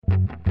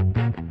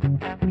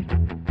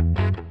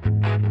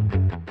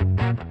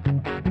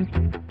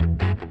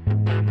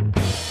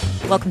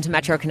Welcome to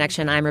Metro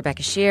Connection. I'm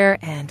Rebecca Shear,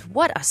 and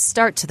what a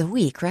start to the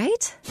week,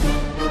 right?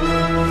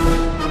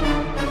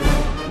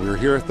 We're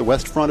here at the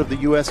west front of the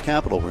U.S.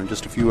 Capitol, where in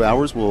just a few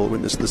hours we'll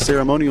witness the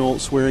ceremonial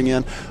swearing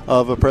in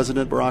of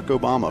President Barack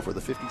Obama for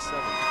the 57th.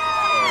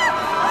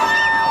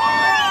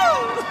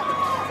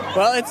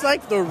 Well, it's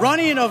like the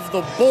running of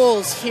the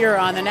bulls here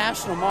on the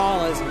National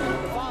Mall.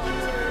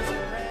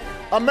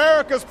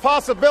 America's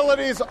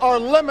possibilities are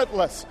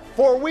limitless,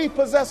 for we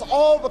possess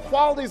all the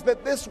qualities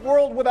that this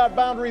world without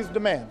boundaries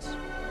demands.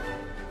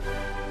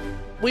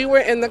 We were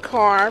in the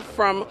car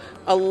from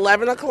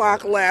 11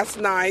 o'clock last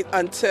night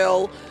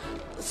until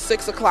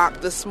 6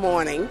 o'clock this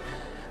morning,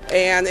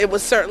 and it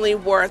was certainly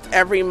worth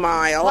every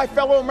mile. My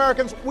fellow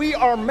Americans, we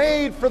are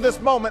made for this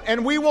moment,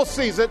 and we will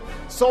seize it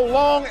so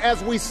long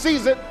as we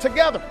seize it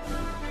together.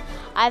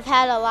 I've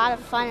had a lot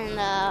of fun in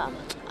the,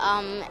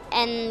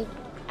 and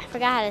I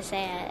forgot how to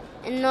say it,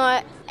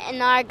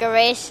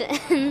 inauguration.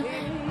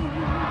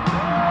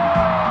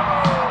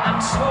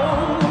 I'm so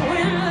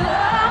in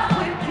love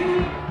with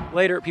you.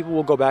 Later, people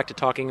will go back to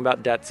talking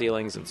about debt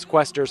ceilings and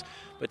sequesters,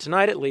 but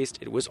tonight at least,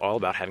 it was all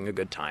about having a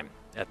good time.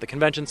 At the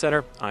Convention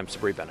Center, I'm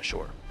Sabri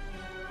Ben-Achour.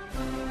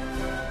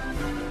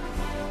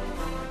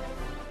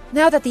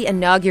 Now that the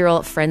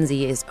inaugural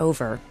frenzy is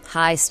over,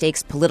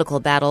 high-stakes political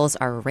battles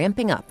are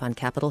ramping up on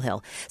Capitol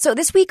Hill. So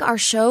this week, our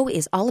show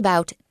is all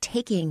about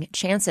taking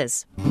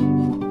chances.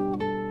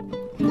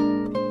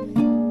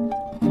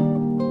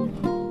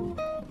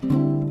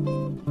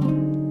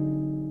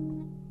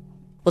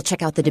 We'll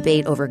check out the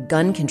debate over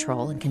gun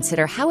control and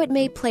consider how it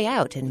may play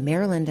out in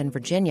Maryland and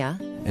Virginia.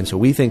 And so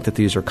we think that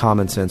these are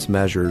common sense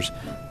measures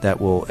that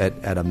will,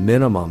 at a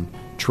minimum,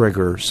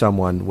 trigger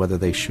someone whether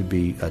they should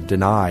be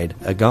denied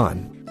a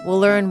gun. We'll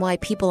learn why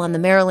people on the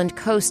Maryland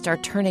coast are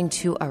turning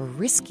to a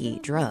risky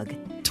drug.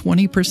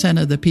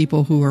 20% of the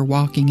people who are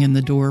walking in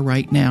the door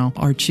right now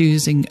are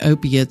choosing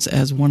opiates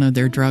as one of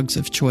their drugs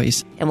of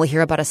choice. And we'll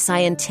hear about a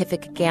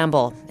scientific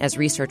gamble as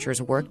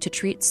researchers work to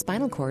treat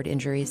spinal cord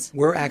injuries.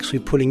 We're actually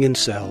putting in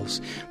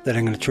cells that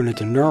are going to turn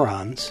into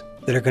neurons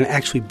that are going to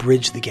actually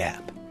bridge the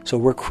gap. So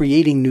we're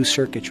creating new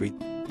circuitry.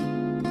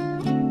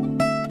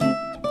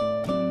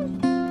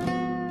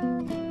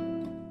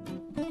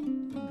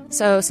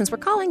 So since we're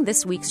calling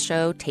this week's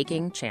show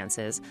Taking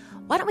Chances,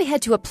 why don't we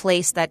head to a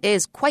place that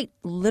is quite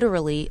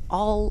literally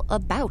all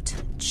about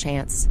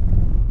chance?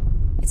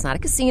 It's not a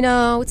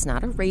casino, it's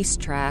not a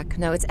racetrack.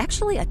 No, it's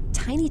actually a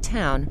tiny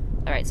town.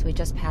 All right, so we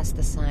just passed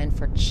the sign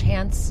for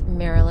Chance,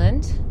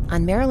 Maryland,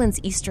 on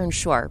Maryland's eastern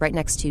shore, right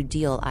next to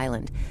Deal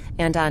Island,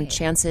 and on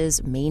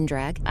Chance's main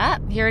drag. Ah,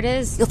 here it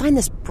is. You'll find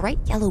this bright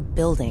yellow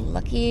building,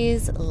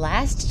 Lucky's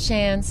Last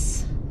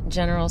Chance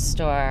General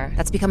Store.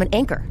 That's become an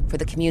anchor for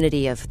the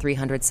community of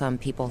 300-some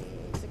people.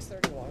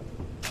 6:31.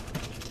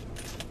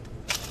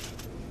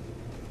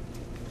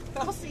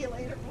 I'll see you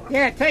later.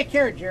 Yeah, take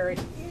care, Jerry.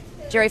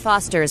 Jerry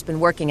Foster has been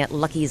working at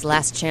Lucky's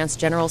Last Chance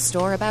General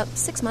Store about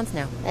 6 months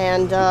now.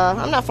 And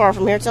I'm not far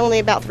from here. It's only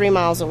about 3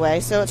 miles away,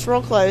 so it's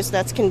real close.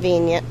 That's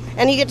convenient.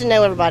 And you get to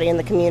know everybody in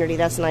the community.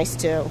 That's nice,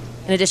 too.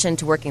 In addition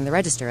to working the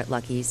register at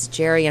Lucky's,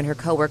 Jerry and her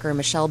coworker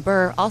Michelle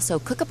Burr also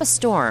cook up a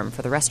storm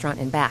for the restaurant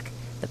in back,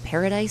 the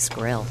Paradise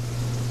Grill.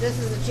 This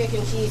is a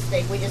chicken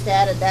cheesesteak. We just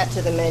added that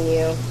to the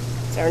menu.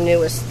 It's our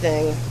newest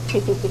thing.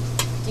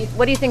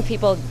 What do you think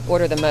people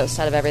order the most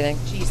out of everything?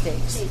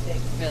 Cheesesteaks.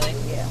 Really?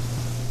 Yeah.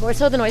 More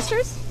so than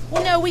oysters?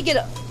 Well, no, we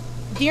get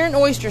during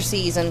oyster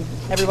season,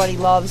 everybody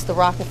loves the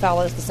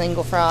Rockefellers, the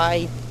single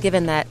fry.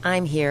 Given that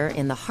I'm here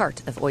in the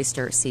heart of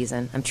oyster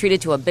season, I'm treated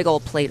to a big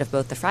old plate of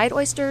both the fried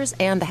oysters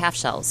and the half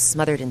shells,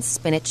 smothered in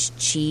spinach,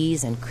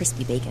 cheese, and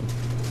crispy bacon.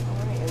 All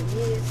right, and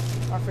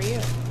these are for you.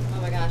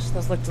 Oh my gosh,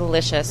 those look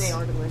delicious. They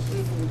are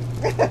delicious.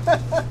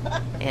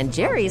 And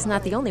Jerry's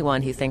not the only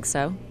one who thinks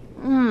so.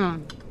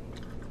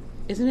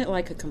 Isn't it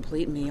like a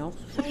complete meal?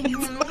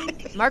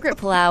 Margaret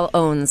Palau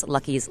owns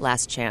Lucky's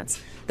Last Chance.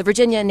 The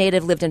Virginia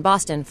native lived in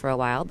Boston for a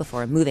while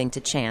before moving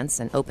to Chance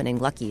and opening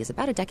Lucky's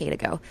about a decade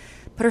ago.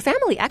 But her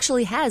family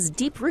actually has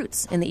deep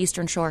roots in the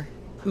Eastern Shore.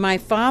 My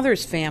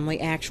father's family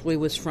actually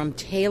was from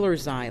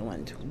Taylor's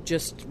Island,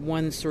 just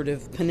one sort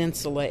of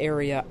peninsula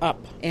area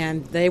up.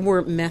 And they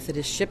were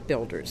Methodist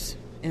shipbuilders.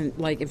 And,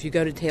 like, if you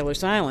go to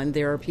Taylor's Island,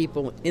 there are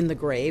people in the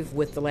grave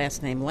with the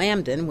last name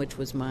Lambden, which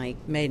was my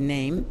maiden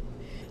name.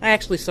 I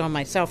actually saw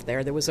myself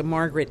there. There was a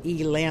Margaret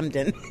E.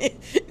 Lambden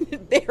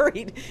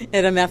buried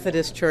at a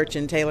Methodist church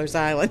in Taylor's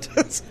Island.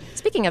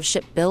 Speaking of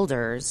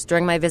shipbuilders,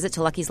 during my visit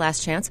to Lucky's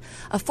Last Chance,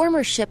 a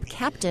former ship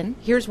captain...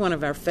 Here's one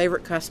of our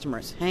favorite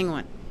customers. Hang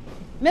on.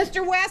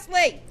 Mr.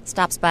 Wesley!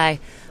 Stops by.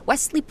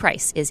 Wesley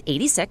Price is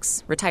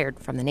 86,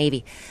 retired from the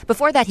Navy.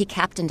 Before that, he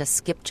captained a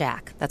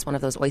skipjack. That's one of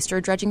those oyster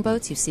dredging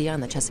boats you see on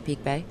the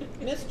Chesapeake Bay.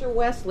 Mr.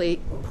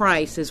 Wesley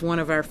Price is one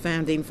of our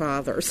founding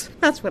fathers.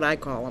 That's what I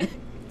call him.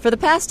 For the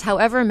past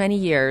however many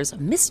years,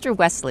 Mr.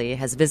 Wesley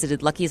has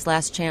visited Lucky's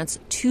Last Chance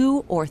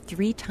 2 or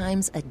 3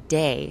 times a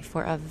day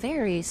for a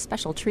very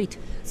special treat.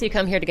 So you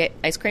come here to get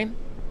ice cream?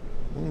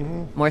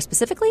 Mm-hmm. More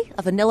specifically,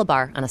 a vanilla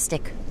bar on a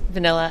stick.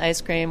 Vanilla ice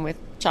cream with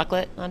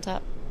chocolate on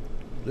top.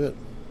 That's it.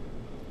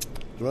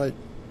 That's right.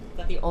 Is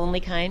that the only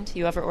kind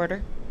you ever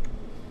order?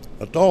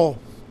 At all.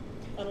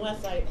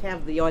 Unless I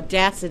have the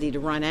audacity to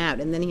run out,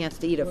 and then he has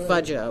to eat a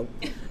Fudge-O.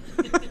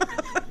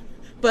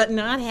 But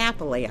not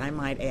happily, I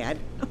might add.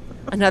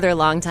 Another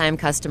longtime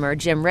customer,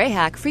 Jim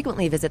Rahak,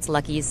 frequently visits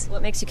Lucky's.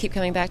 What makes you keep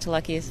coming back to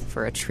Lucky's?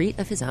 For a treat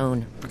of his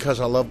own. Because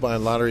I love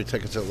buying lottery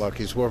tickets at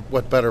Lucky's.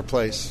 What better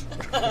place?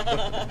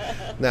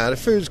 Nah, the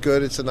food's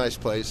good. It's a nice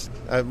place.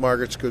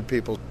 Margaret's good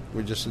people.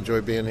 We just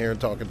enjoy being here and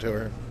talking to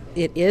her.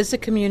 It is a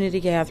community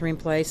gathering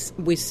place.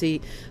 We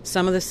see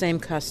some of the same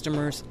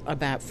customers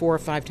about 4 or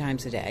 5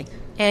 times a day.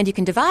 And you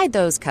can divide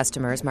those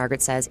customers,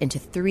 Margaret says, into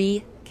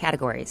 3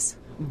 categories.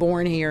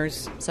 Born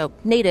heres. So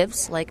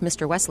natives, like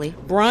Mr. Wesley.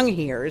 Brung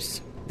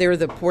heres. They're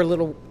the poor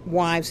little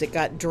wives that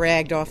got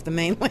dragged off the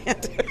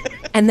mainland.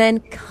 And then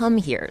come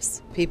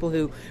heres. People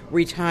who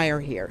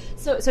retire here.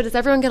 So does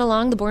everyone get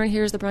along, the born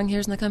heres, the brung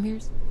heres, and the come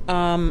heres?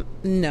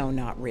 No,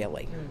 not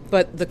really.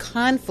 But the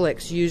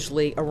conflicts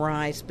usually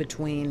arise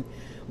between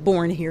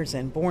born heres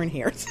and born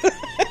heres.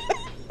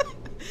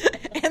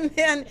 And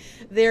then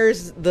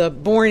there's the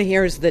born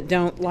heres that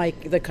don't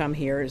like the come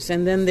heres.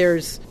 And then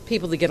there's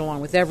people that get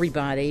along with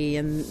everybody.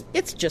 And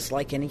it's just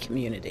like any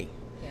community.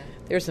 Yeah.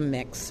 There's a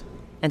mix.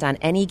 And on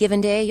any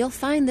given day, you'll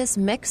find this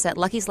mix at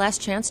Lucky's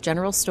Last Chance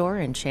General Store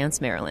in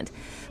Chance, Maryland.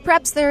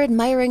 Perhaps they're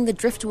admiring the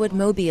driftwood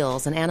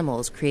mobiles and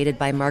animals created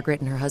by Margaret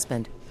and her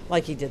husband.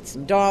 Like he did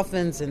some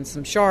dolphins and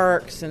some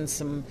sharks and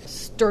some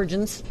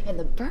sturgeons. And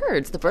the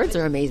birds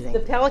are amazing. The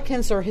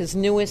pelicans are his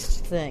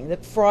newest thing, the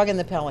frog and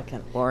the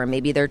pelican. Or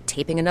maybe they're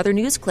taping another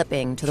news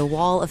clipping to the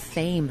Wall of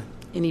Fame.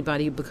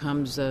 Anybody who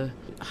becomes a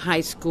high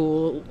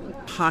school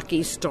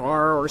hockey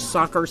star or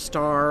soccer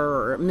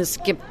star or Miss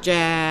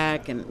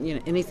Skipjack,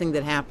 and anything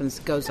that happens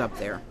goes up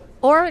there.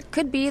 Or it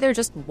could be they're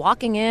just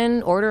walking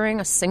in, ordering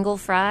a single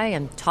fry,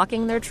 and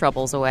talking their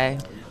troubles away.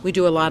 We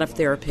do a lot of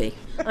therapy.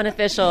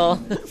 Unofficial,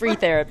 free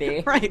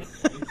therapy. Right.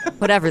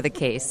 Whatever the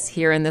case,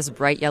 here in this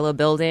bright yellow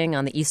building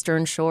on the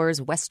Eastern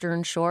Shore's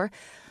Western Shore,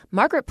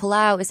 Margaret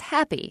Palau is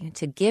happy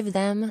to give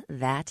them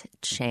that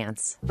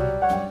chance.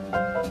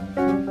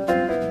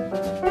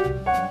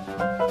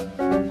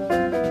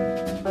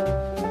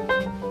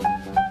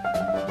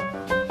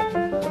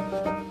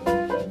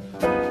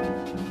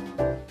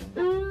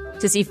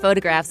 To see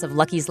photographs of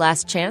Lucky's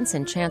Last Chance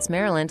in Chance,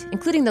 Maryland,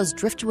 including those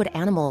driftwood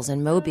animals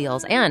and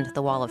mobiles and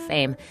the Wall of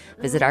Fame,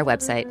 visit our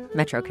website,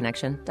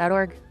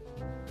 metroconnection.org.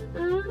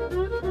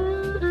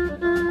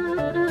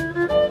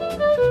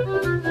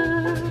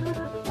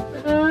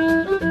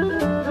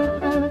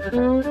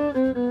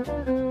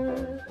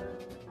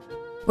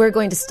 We're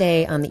going to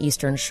stay on the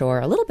Eastern Shore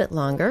a little bit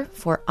longer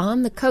for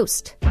On the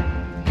Coast,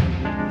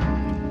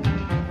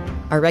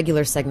 our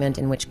regular segment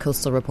in which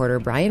coastal reporter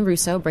Brian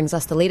Russo brings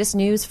us the latest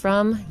news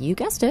from, you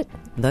guessed it,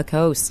 the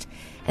coast.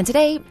 And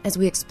today, as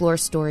we explore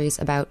stories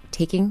about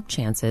taking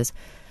chances,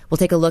 we'll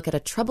take a look at a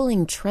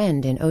troubling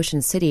trend in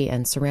Ocean City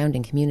and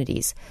surrounding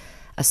communities,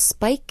 a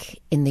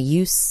spike in the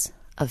use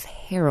of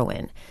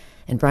heroin.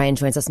 And Brian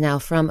joins us now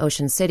from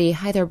Ocean City.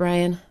 Hi there,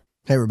 Brian.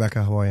 Hey,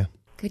 Rebecca. How are you?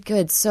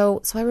 Good.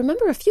 So I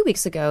remember a few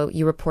weeks ago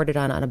you reported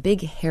on a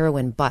big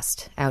heroin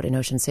bust out in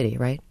Ocean City,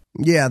 right?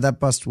 Yeah, that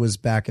bust was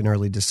back in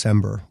early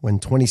December when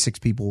 26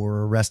 people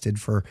were arrested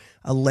for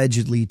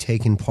allegedly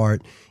taking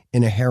part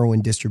in a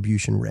heroin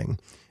distribution ring.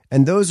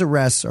 And those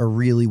arrests are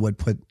really what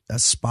put a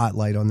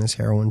spotlight on this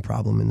heroin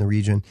problem in the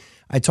region.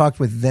 I talked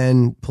with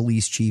then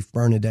Police Chief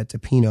Bernadette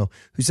DePino,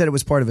 who said it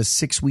was part of a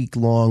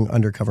 6-week-long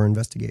undercover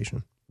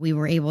investigation. We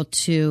were able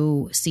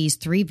to seize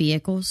 3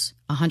 vehicles,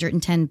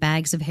 110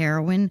 bags of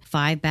heroin,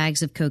 5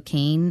 bags of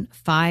cocaine,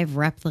 5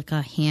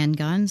 replica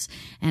handguns,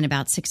 and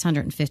about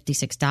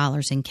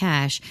 $656 in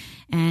cash.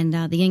 And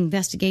the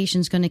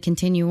investigation's going to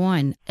continue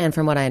on. And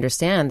from what I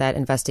understand, that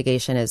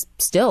investigation is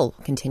still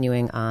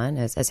continuing on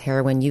as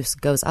heroin use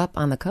goes up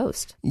on the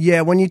coast.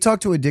 Yeah, when you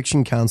talk to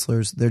addiction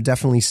counselors, they're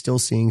definitely still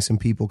seeing some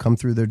people come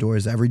through their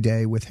doors every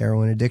day with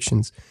heroin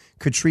addictions.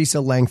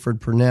 Katrisa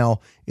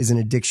Langford-Purnell is an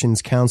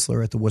addictions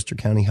counselor at the Worcester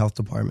County Health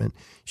Department.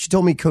 She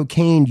told me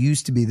cocaine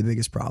used to be the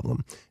biggest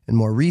problem, and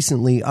more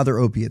recently, other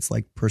opiates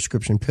like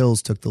prescription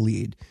pills took the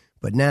lead.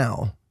 But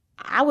now,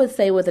 I would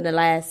say within the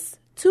last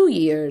 2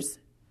 years,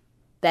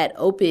 that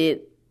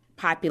opiate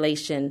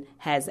population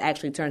has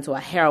actually turned to a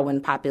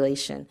heroin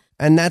population.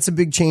 And that's a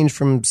big change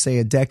from, say,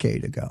 a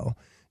decade ago.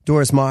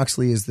 Doris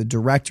Moxley is the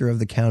director of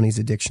the county's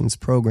addictions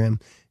program.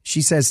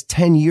 She says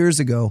 10 years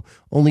ago,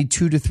 only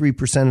 2 to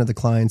 3% of the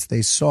clients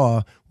they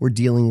saw were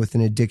dealing with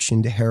an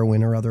addiction to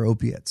heroin or other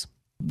opiates.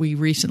 We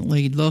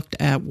recently looked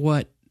at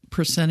what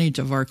percentage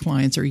of our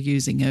clients are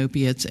using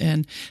opiates,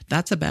 and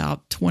that's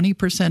about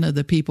 20% of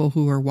the people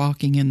who are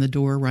walking in the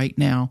door right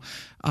now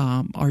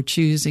are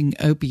choosing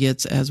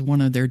opiates as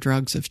one of their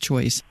drugs of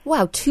choice.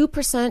 Wow,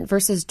 2%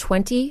 versus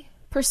 20%?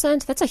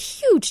 That's a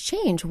huge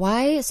change.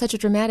 Why such a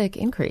dramatic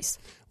increase?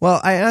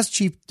 Well, I asked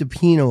Chief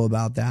DePino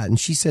about that, and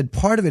she said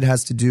part of it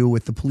has to do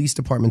with the police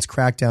department's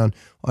crackdown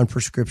on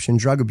prescription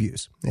drug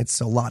abuse.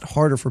 It's a lot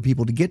harder for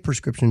people to get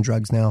prescription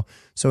drugs now,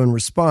 so in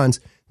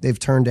response, they've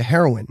turned to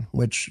heroin,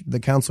 which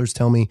the counselors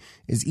tell me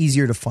is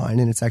easier to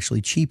find and it's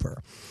actually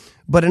cheaper.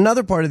 But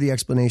another part of the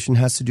explanation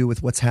has to do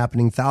with what's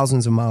happening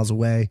thousands of miles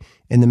away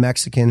in the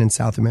Mexican and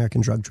South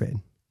American drug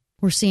trade.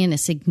 We're seeing a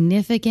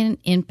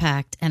significant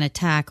impact and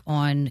attack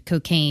on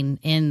cocaine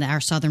in our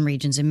southern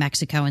regions in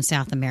Mexico and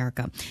South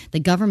America. The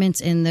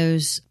governments in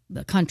those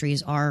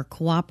countries are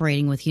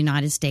cooperating with the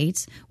United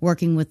States,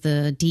 working with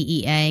the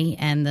DEA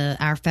and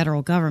our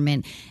federal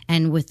government.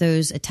 And with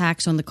those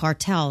attacks on the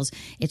cartels,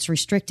 it's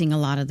restricting a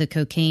lot of the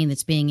cocaine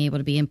that's being able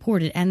to be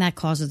imported, and that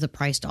causes the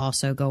price to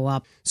also go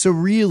up. So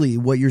really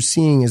what you're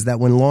seeing is that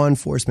when law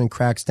enforcement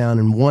cracks down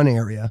in one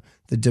area,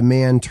 the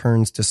demand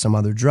turns to some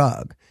other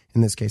drug,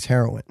 in this case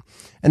heroin.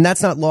 And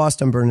that's not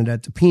lost on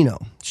Bernadette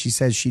DePino. She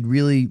says she'd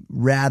really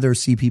rather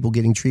see people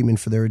getting treatment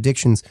for their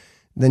addictions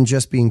than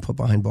just being put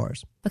behind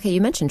bars. Okay,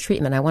 you mentioned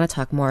treatment. I want to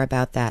talk more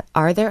about that.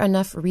 Are there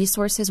enough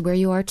resources where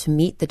you are to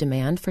meet the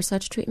demand for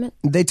such treatment?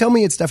 They tell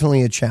me it's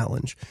definitely a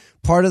challenge.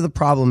 Part of the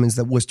problem is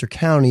that Worcester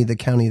County, the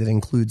county that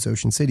includes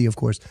Ocean City, of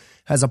course,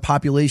 has a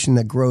population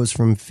that grows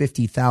from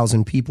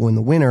 50,000 people in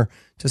the winter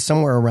to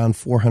somewhere around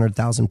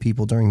 400,000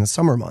 people during the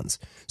summer months.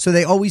 So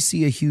they always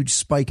see a huge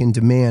spike in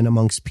demand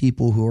amongst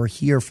people who are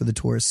here for the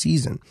tourist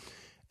season.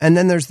 And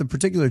then there's the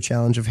particular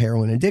challenge of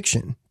heroin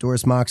addiction.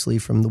 Doris Moxley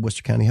from the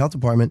Worcester County Health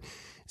Department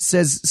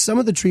says some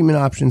of the treatment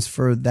options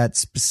for that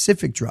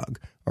specific drug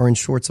are in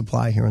short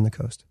supply here on the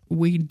coast.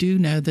 We do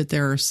know that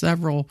there are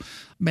several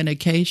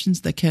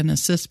medications that can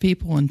assist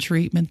people in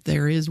treatment.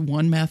 There is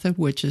one method,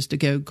 which is to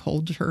go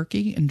cold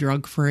turkey and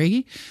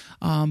drug-free,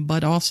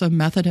 but also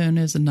methadone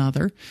is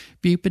another.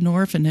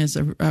 Buprenorphine is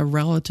a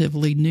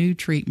relatively new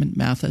treatment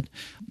method.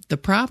 The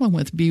problem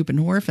with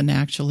buprenorphine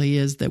actually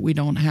is that we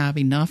don't have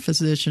enough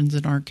physicians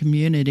in our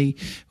community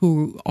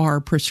who are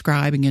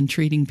prescribing and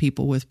treating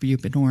people with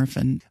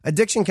buprenorphine.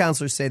 Addiction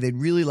counselors say they'd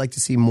really like to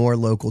see more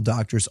local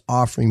doctors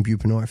offering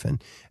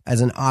buprenorphine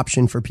as an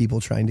option for people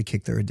trying to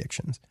kick their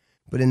addictions.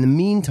 But in the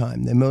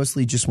meantime, they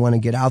mostly just want to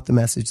get out the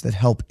message that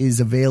help is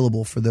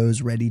available for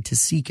those ready to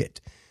seek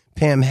it.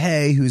 Pam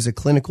Hay, who's a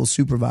clinical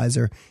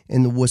supervisor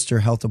in the Worcester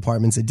Health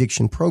Department's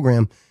addiction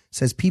program,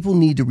 says people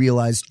need to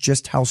realize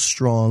just how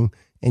strong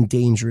and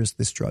dangerous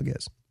this drug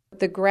is.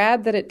 The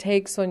grab that it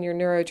takes on your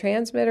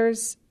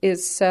neurotransmitters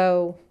is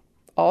so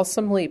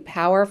awesomely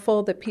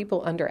powerful that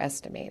people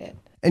underestimate it.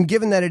 And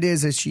given that it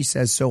is, as she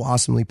says, so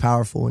awesomely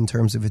powerful in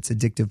terms of its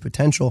addictive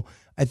potential,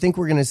 I think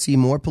we're going to see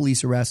more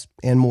police arrests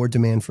and more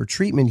demand for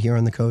treatment here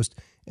on the coast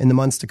in the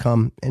months to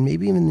come and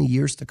maybe even the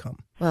years to come.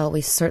 Well, we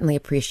certainly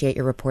appreciate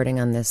your reporting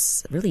on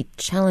this really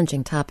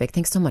challenging topic.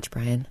 Thanks so much,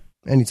 Brian.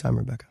 Anytime,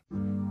 Rebecca.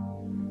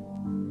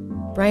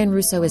 Brian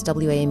Russo is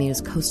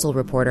WAMU's coastal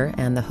reporter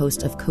and the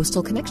host of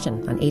Coastal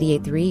Connection on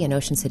 88.3 in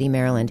Ocean City,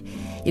 Maryland.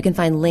 You can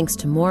find links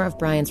to more of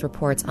Brian's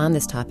reports on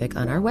this topic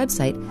on our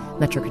website,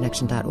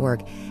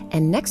 metroconnection.org.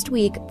 And next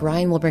week,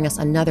 Brian will bring us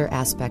another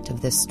aspect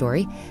of this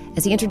story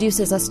as he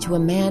introduces us to a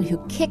man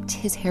who kicked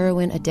his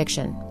heroin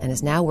addiction and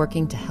is now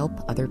working to help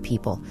other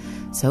people.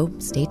 So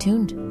stay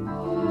tuned.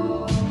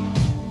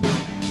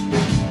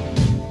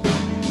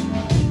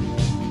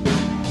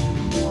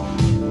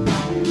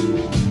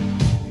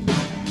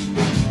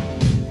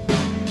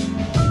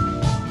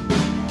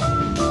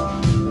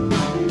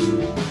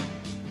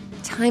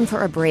 Time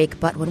for a break,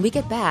 but when we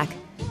get back,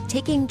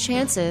 taking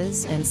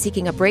chances and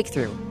seeking a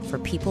breakthrough for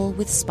people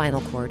with spinal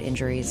cord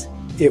injuries.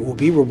 It will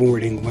be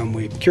rewarding when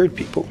we've cured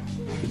people.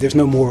 There's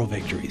no moral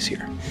victories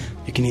here.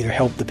 You can either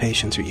help the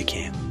patients or you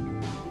can't.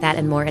 That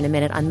and more in a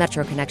minute on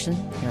Metro Connection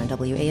here on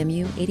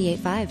WAMU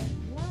 88.5.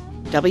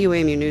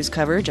 WAMU News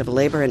coverage of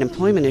labor and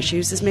employment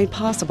issues is made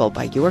possible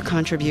by your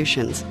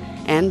contributions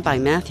and by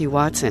Matthew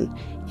Watson,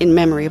 in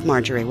memory of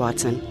Marjorie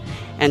Watson.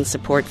 And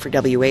support for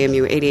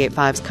WAMU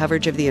 88.5's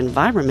coverage of the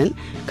environment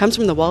comes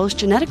from the Wallace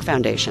Genetic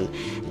Foundation,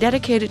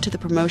 dedicated to the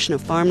promotion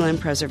of farmland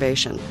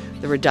preservation,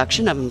 the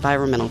reduction of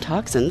environmental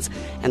toxins,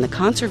 and the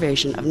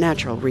conservation of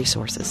natural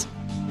resources.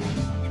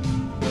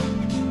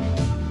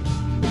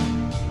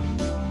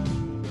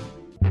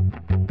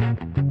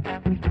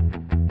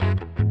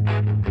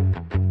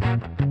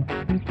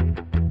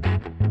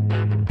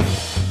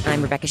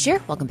 I'm Rebecca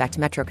Shear. Welcome back to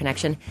Metro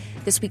Connection.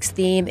 This week's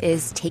theme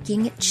is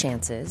taking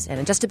chances. And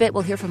in just a bit,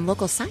 we'll hear from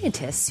local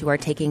scientists who are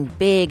taking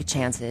big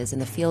chances in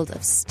the field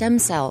of stem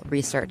cell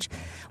research.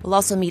 We'll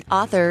also meet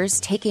authors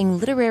taking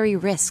literary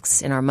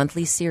risks in our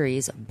monthly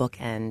series,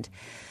 Bookend.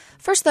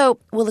 First, though,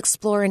 we'll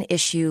explore an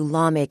issue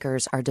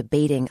lawmakers are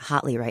debating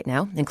hotly right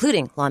now,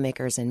 including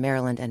lawmakers in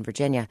Maryland and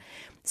Virginia.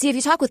 See, if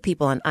you talk with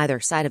people on either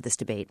side of this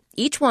debate,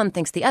 each one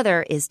thinks the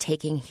other is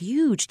taking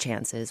huge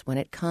chances when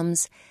it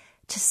comes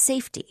to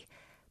safety.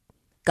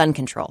 Gun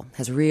control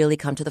has really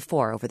come to the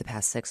fore over the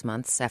past 6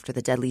 months after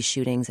the deadly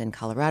shootings in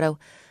Colorado,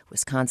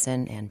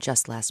 Wisconsin, and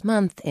just last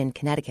month in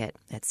Connecticut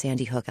at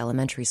Sandy Hook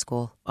Elementary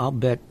School. I'll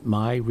bet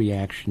my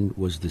reaction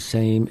was the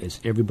same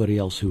as everybody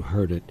else who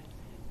heard it.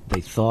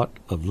 They thought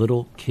of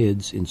little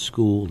kids in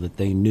school that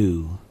they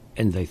knew,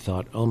 and they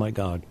thought, oh my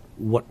God,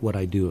 what would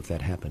I do if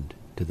that happened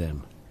to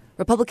them?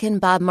 Republican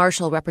Bob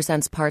Marshall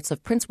represents parts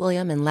of Prince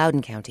William and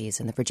Loudoun counties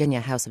in the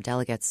Virginia House of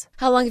Delegates.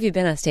 How long have you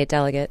been a state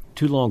delegate?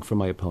 Too long for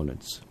my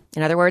opponents.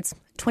 In other words,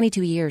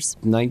 22 years.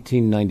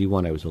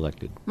 1991, I was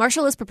elected.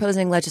 Marshall is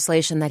proposing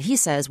legislation that he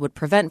says would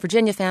prevent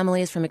Virginia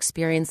families from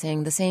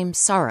experiencing the same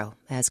sorrow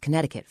as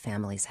Connecticut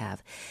families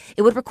have.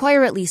 It would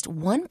require at least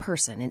one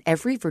person in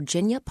every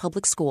Virginia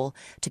public school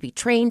to be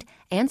trained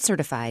and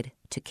certified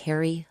to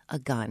carry a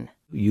gun.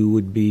 You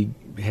would be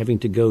having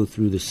to go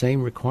through the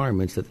same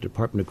requirements that the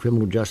Department of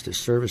Criminal Justice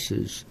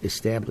Services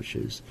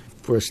establishes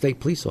for a state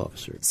police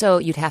officer. So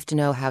you'd have to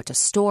know how to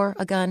store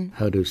a gun,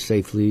 how to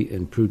safely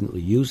and prudently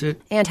use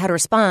it, and how to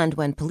respond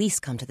when police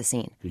come to the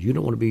scene. Because you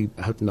don't want to be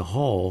out in the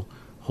hall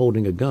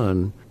holding a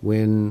gun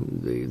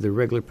when the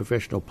regular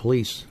professional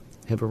police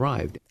have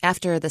arrived.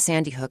 After the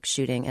Sandy Hook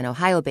shooting, an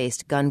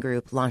Ohio-based gun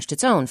group launched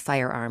its own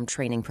firearm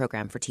training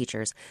program for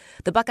teachers.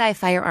 The Buckeye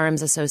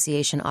Firearms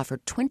Association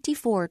offered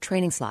 24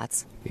 training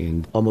slots.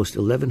 And almost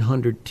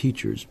 1,100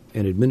 teachers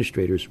and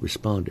administrators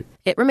responded.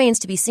 It remains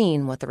to be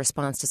seen what the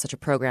response to such a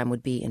program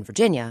would be in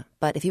Virginia.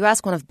 But if you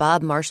ask one of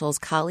Bob Marshall's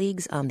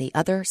colleagues on the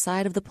other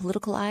side of the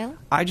political aisle,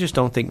 I just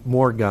don't think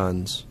more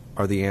guns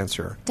are the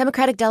answer.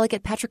 Democratic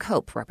Delegate Patrick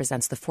Hope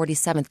represents the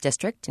 47th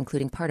District,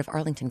 including part of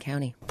Arlington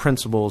County.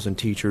 Principals and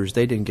teachers,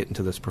 they didn't get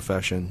into this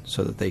profession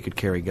so that they could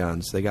carry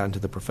guns. They got into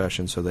the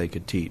profession so they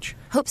could teach.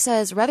 Hope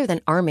says rather than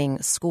arming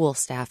school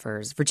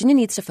staffers, Virginia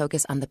needs to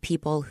focus on the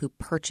people who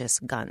purchase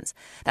guns.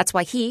 That's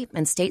why he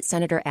and State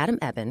Senator Adam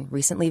Ebbin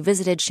recently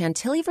visited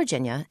Chantilly,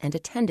 Virginia, and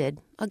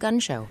attended a gun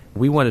show.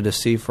 We wanted to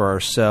see for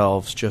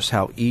ourselves just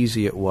how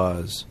easy it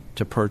was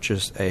to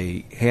purchase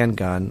a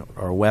handgun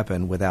or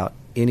weapon without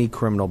any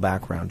criminal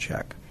background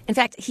check. In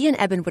fact, he and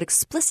Ebbin would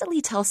explicitly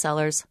tell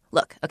sellers,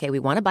 look, okay, we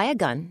want to buy a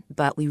gun,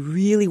 but we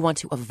really want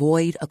to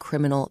avoid a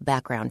criminal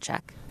background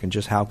check. And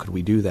just how could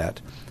we do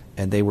that?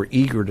 And they were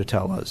eager to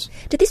tell us.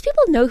 Did these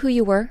people know who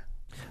you were?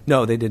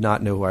 No, they did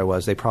not know who I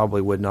was. They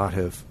probably would not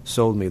have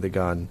sold me the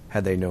gun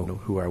had they known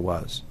who I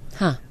was.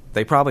 Huh.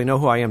 They probably know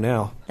who I am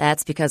now.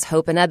 That's because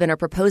Hope and Ebbin are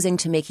proposing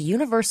to make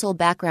universal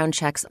background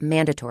checks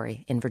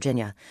mandatory in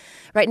Virginia.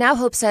 Right now,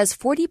 Hope says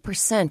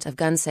 40% of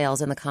gun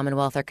sales in the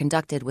Commonwealth are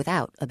conducted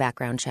without a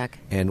background check.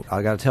 And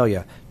I got to tell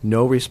you,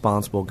 no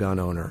responsible gun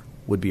owner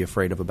would be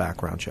afraid of a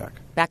background check.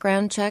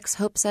 Background checks,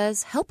 Hope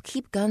says, help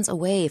keep guns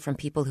away from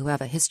people who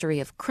have a history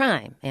of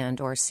crime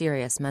and or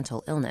serious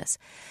mental illness.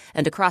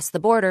 And across the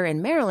border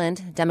in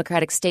Maryland,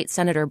 Democratic State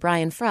Senator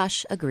Brian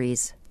Frush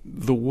agrees.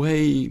 The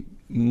way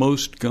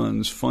most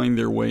guns find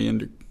their way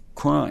into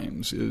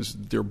crimes is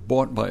they're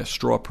bought by a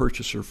straw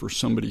purchaser for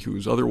somebody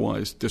who's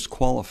otherwise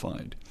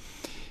disqualified.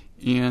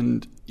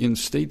 And in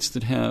states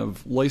that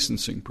have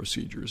licensing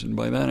procedures, and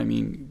by that I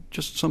mean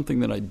just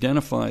something that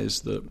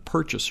identifies the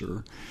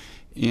purchaser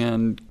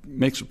and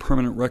makes a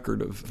permanent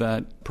record of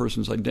that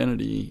person's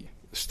identity,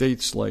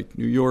 states like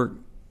New York,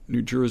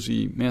 New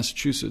Jersey,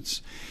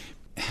 Massachusetts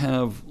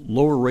have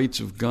lower rates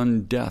of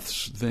gun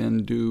deaths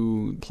than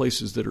do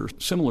places that are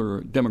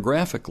similar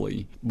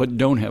demographically but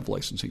don't have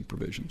licensing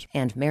provisions.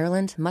 And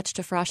Maryland, much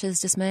to Frosh's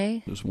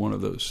dismay, is one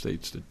of those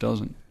states that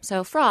doesn't.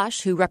 So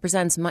Frosh, who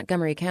represents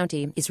Montgomery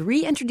County, is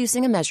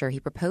reintroducing a measure he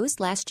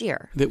proposed last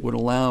year that would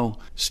allow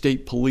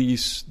state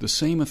police the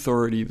same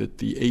authority that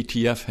the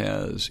ATF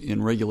has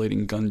in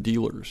regulating gun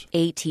dealers.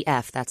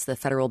 ATF, that's the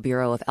Federal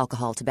Bureau of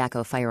Alcohol,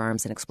 Tobacco,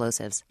 Firearms, and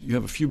Explosives. You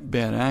have a few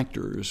bad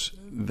actors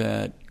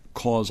that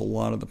cause a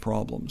lot of the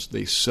problems.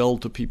 They sell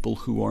to people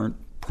who aren't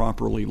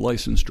properly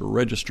licensed or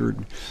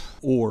registered,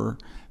 or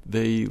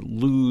they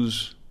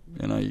lose,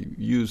 and I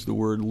use the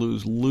word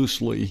lose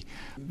loosely,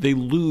 they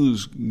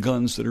lose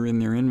guns that are in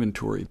their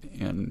inventory,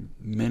 and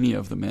many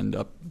of them end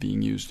up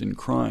being used in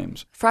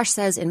crimes. Frosh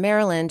says in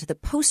Maryland, the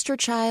poster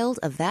child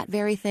of that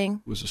very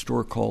thing was a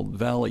store called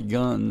Valley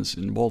Guns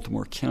in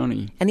Baltimore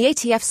County. And the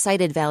ATF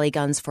cited Valley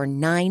Guns for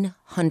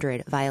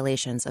 900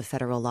 violations of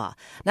federal law.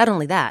 Not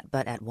only that,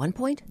 but at one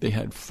point, they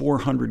had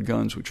 400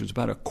 guns, which was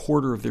about a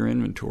quarter of their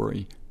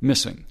inventory,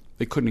 missing.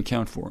 They couldn't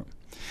account for them.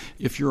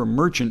 If you're a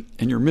merchant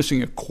and you're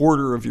missing a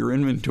quarter of your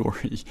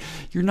inventory,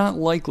 you're not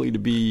likely to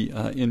be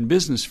in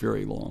business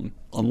very long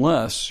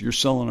unless you're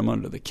selling them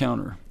under the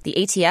counter. The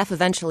ATF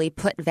eventually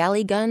put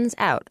Valley Guns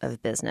out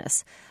of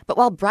business. But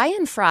while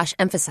Brian Frosh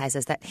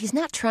emphasizes that he's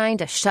not trying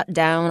to shut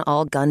down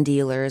all gun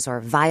dealers or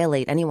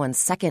violate anyone's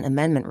Second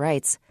Amendment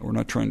rights, we're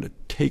not trying to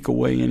take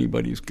away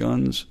anybody's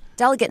guns.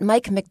 Delegate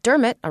Mike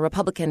McDermott, a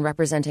Republican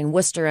representing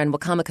Worcester and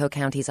Wacomico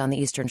counties on the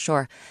Eastern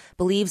Shore,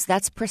 believes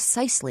that's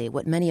precisely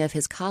what many of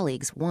his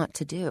colleagues want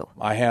to do.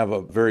 I have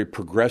a very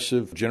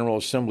progressive General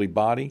Assembly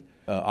body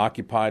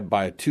occupied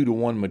by a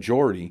 2-to-1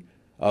 majority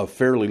of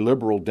fairly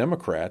liberal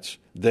Democrats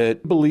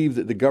that believe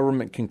that the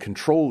government can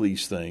control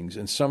these things,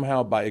 and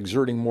somehow by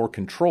exerting more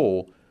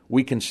control,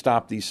 we can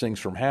stop these things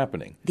from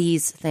happening.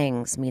 These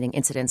things, meaning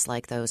incidents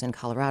like those in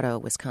Colorado,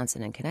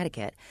 Wisconsin, and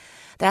Connecticut.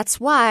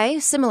 That's why,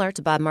 similar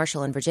to Bob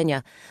Marshall in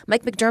Virginia,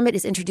 Mike McDermott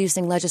is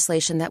introducing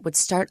legislation that would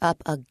start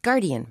up a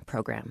Guardian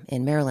program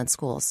in Maryland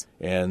schools.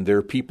 And there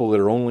are people that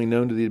are only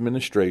known to the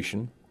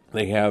administration.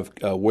 They have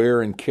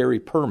wear and carry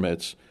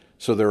permits,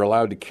 so they're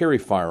allowed to carry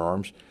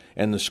firearms,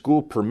 and the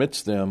school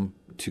permits them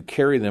to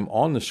carry them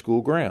on the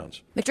school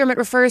grounds. McDermott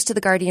refers to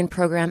the Guardian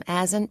program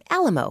as an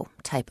Alamo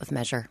type of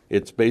measure.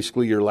 It's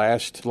basically your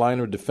last line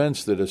of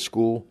defense that a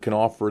school can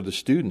offer the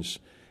students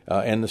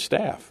and the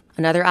staff.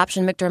 Another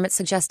option McDermott's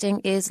suggesting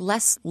is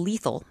less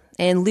lethal.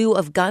 In lieu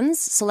of guns,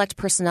 select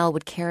personnel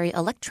would carry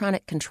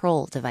electronic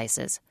control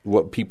devices.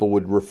 What people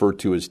would refer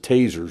to as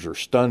tasers or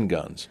stun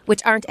guns.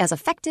 Which aren't as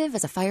effective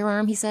as a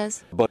firearm, he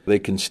says. But they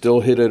can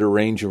still hit at a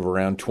range of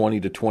around 20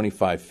 to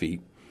 25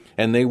 feet,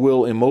 and they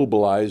will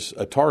immobilize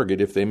a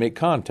target if they make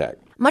contact.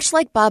 Much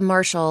like Bob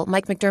Marshall,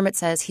 Mike McDermott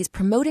says he's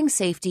promoting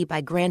safety by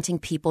granting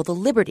people the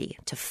liberty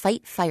to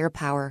fight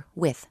firepower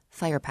with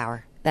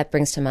firepower. That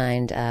brings to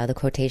mind the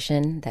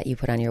quotation that you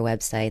put on your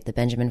website, the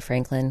Benjamin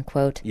Franklin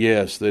quote.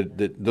 Yes,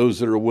 that those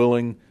that are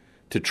willing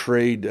to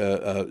trade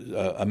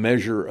a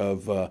measure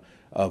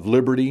of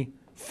liberty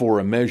for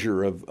a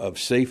measure of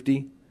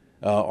safety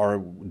are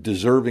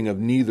deserving of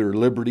neither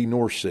liberty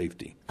nor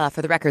safety.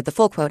 For the record, the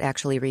full quote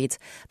actually reads,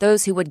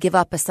 "Those who would give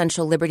up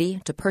essential liberty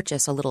to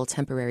purchase a little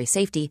temporary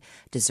safety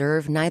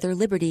deserve neither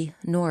liberty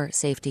nor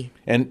safety."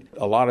 And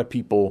a lot of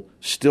people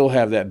still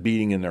have that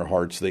beating in their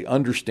hearts. They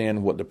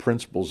understand what the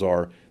principles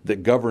are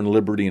that govern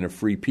liberty in a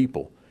free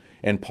people.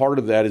 And part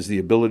of that is the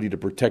ability to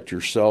protect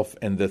yourself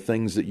and the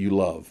things that you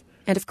love.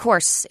 And of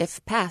course,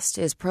 if past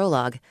is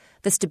prologue,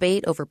 this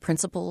debate over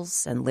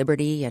principles and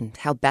liberty and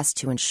how best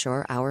to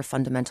ensure our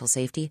fundamental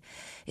safety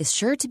is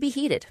sure to be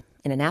heated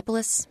in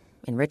Annapolis,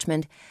 in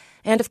Richmond,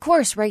 and of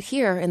course right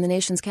here in the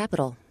nation's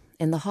capital,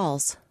 in the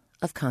halls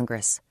of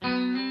Congress.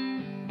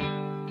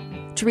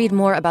 To read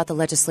more about the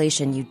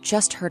legislation you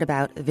just heard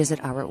about,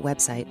 visit our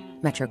website,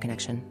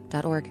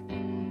 metroconnection.org.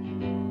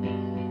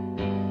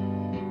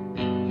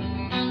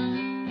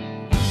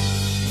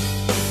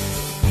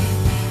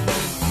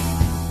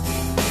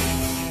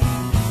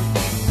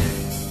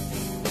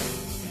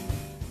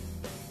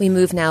 We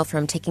move now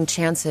from taking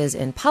chances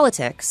in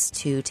politics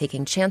to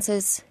taking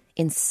chances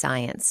in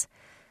science.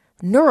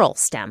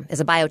 Neuralstem is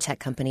a biotech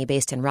company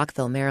based in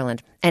Rockville,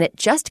 Maryland, and it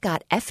just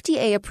got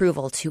FDA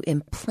approval to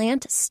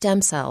implant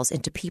stem cells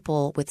into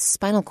people with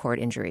spinal cord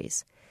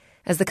injuries.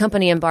 As the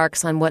company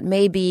embarks on what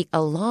may be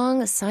a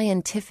long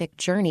scientific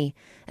journey,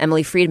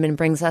 Emily Friedman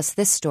brings us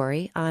this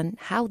story on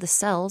how the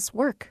cells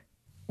work.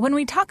 When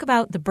we talk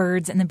about the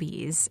birds and the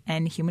bees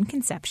and human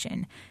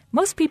conception,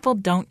 most people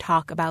don't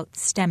talk about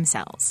stem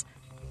cells.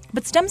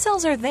 But stem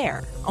cells are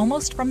there,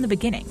 almost from the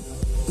beginning.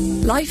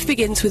 Life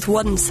begins with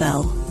one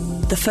cell,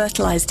 the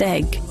fertilized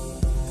egg.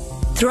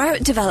 Throughout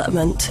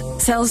development,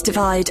 cells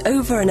divide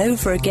over and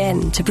over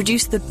again to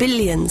produce the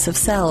billions of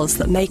cells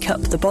that make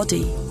up the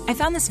body. I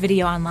found this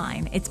video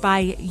online. It's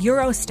by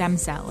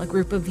Eurostemcell, a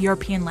group of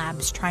European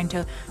labs trying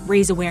to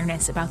raise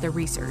awareness about their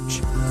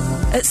research.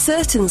 At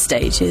certain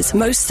stages,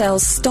 most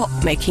cells stop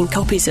making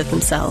copies of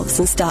themselves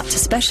and start to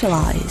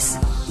specialize.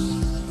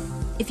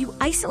 If you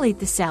isolate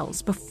the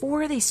cells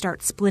before they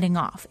start splitting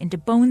off into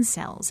bone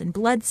cells and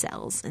blood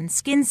cells and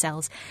skin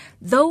cells,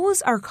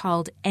 those are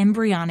called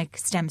embryonic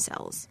stem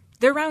cells.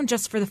 They're around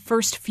just for the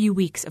first few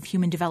weeks of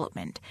human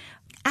development.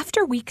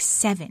 After week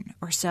 7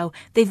 or so,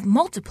 they've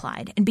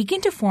multiplied and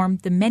begin to form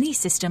the many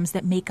systems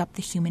that make up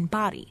the human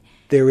body.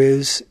 There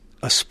is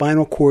a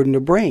spinal cord in the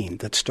brain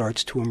that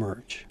starts to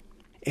emerge.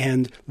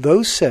 And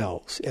those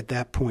cells at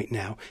that point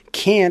now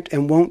can't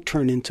and won't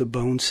turn into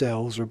bone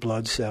cells or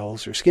blood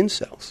cells or skin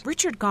cells.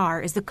 Richard Garr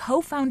is the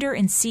co-founder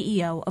and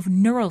CEO of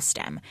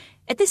Neuralstem.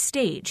 At this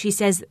stage, he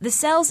says the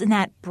cells in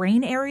that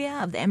brain area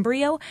of the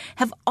embryo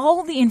have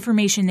all the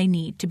information they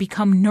need to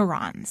become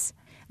neurons.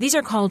 These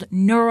are called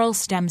neural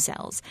stem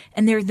cells,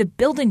 and they're the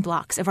building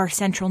blocks of our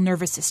central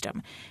nervous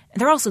system.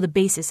 They're also the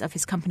basis of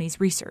his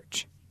company's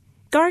research.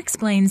 Garr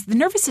explains the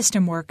nervous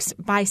system works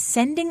by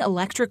sending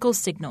electrical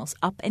signals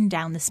up and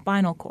down the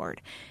spinal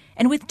cord.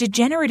 And with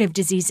degenerative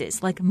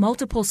diseases like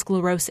multiple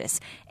sclerosis,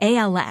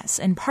 ALS,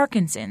 and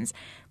Parkinson's,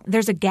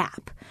 there's a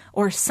gap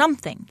or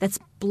something that's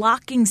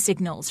blocking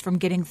signals from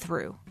getting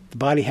through. The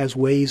body has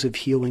ways of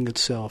healing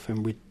itself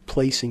and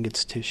replacing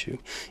its tissue.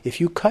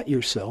 If you cut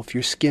yourself,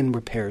 your skin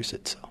repairs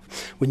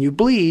itself. When you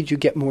bleed, you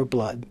get more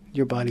blood.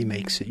 Your body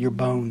makes it. Your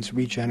bones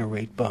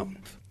regenerate bone.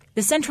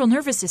 The central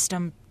nervous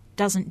system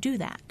doesn't do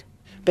that.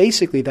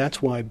 Basically,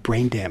 that's why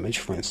brain damage,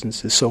 for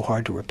instance, is so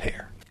hard to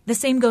repair. The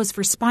same goes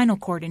for spinal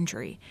cord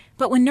injury.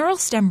 But when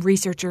Neuralstem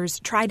researchers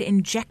tried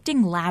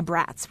injecting lab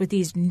rats with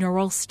these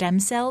neural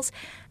stem cells,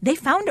 they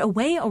found a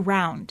way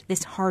around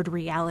this hard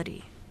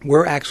reality.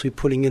 We're actually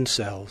putting in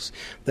cells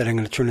that are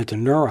going to turn into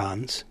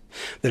neurons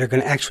that are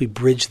going to actually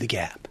bridge the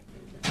gap.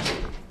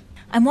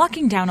 I'm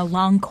walking down a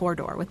long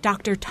corridor with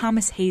Dr.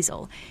 Thomas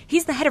Hazel.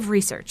 He's the head of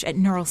research at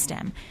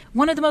Neuralstem.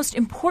 One of the most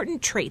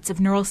important traits of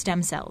neural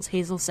stem cells,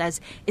 Hazel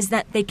says, is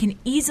that they can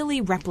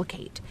easily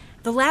replicate.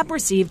 The lab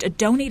received a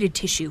donated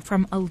tissue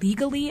from a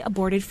legally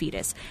aborted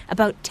fetus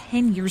about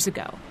 10 years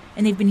ago,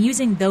 and they've been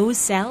using those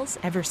cells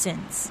ever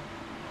since.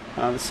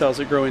 The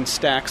cells are grow in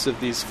stacks of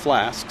these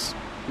flasks,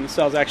 and the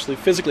cells actually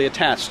physically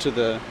attach to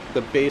the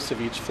base of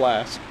each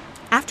flask.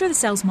 After the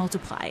cells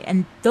multiply,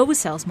 and those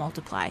cells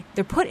multiply,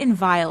 they're put in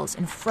vials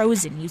and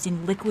frozen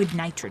using liquid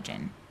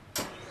nitrogen.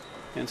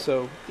 And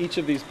so each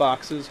of these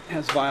boxes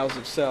has vials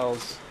of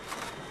cells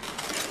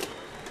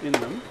in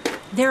them.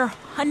 There are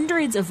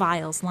hundreds of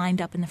vials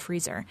lined up in the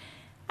freezer.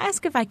 I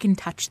ask if I can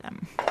touch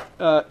them.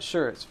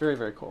 Sure, it's very,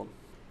 very cold.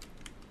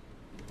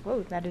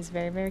 Whoa, that is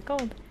very, very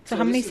cold. So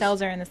how many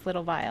cells are in this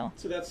little vial?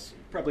 So that's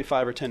probably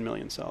 5 or 10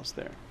 million cells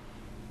there.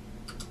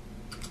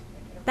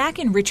 Back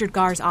in Richard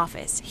Gar's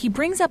office, he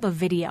brings up a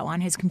video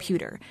on his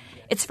computer.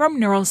 It's from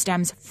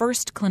Neuralstem's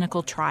first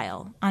clinical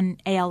trial on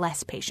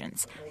ALS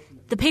patients.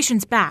 The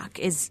patient's back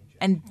is,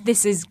 and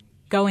this is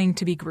going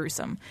to be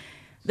gruesome,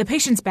 the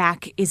patient's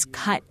back is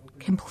cut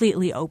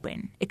completely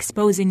open,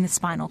 exposing the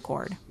spinal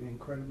cord.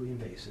 Incredibly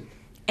invasive.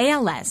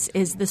 ALS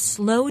is the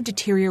slow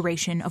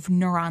deterioration of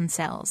neuron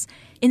cells.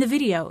 In the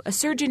video, a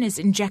surgeon is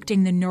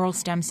injecting the neural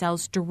stem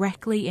cells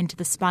directly into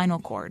the spinal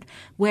cord,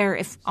 where,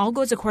 if all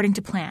goes according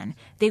to plan,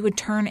 they would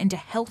turn into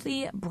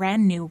healthy,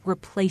 brand-new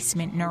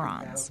replacement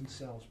neurons.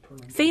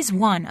 Phase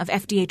 1 of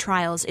FDA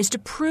trials is to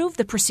prove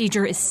the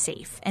procedure is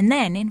safe, and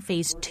then, in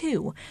Phase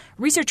 2,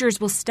 researchers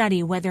will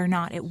study whether or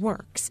not it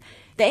works.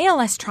 The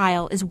ALS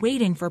trial is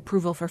waiting for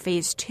approval for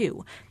Phase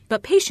 2,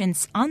 but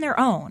patients, on their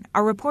own,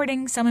 are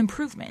reporting some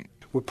improvement.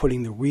 We're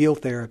putting the real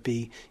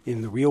therapy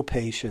in the real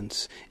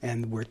patients,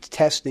 and we're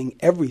testing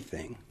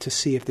everything to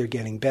see if they're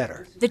getting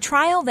better. The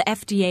trial the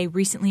FDA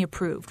recently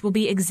approved will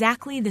be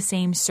exactly the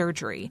same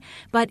surgery,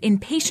 but in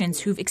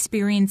patients who've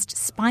experienced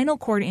spinal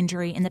cord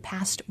injury in the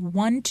past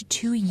 1 to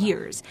 2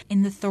 years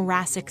in the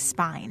thoracic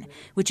spine,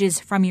 which is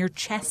from your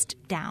chest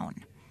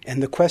down.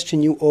 And the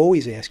question you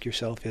always ask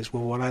yourself is,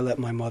 well, would I let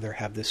my mother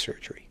have this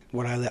surgery?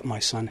 Would I let my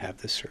son have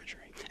this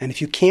surgery? And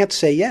if you can't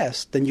say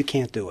yes, then you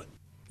can't do it.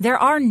 There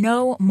are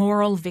no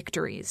moral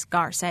victories,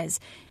 Gar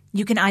says.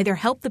 You can either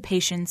help the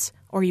patients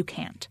or you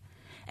can't.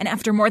 And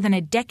after more than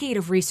a decade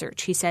of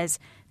research, he says,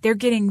 they're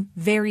getting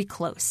very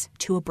close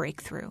to a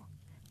breakthrough.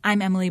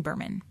 I'm Emily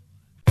Berman.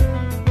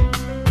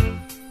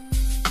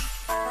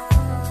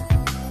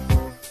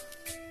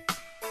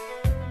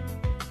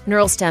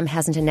 Neuralstem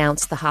hasn't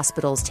announced the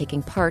hospitals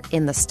taking part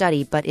in the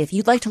study, but if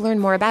you'd like to learn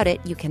more about it,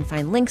 you can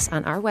find links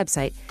on our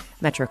website,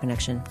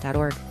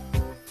 metroconnection.org.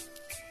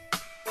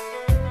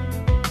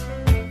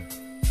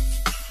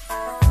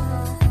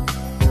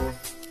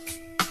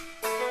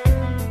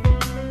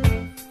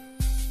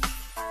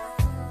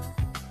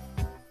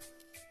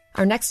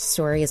 Our next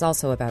story is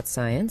also about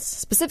science,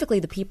 specifically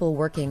the people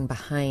working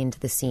behind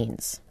the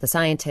scenes, the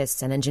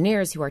scientists and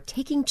engineers who are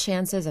taking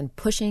chances and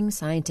pushing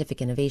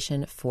scientific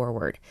innovation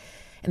forward.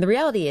 And the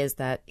reality is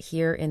that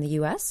here in the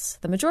U.S.,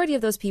 the majority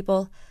of those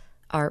people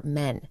are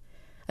men.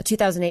 A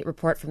 2008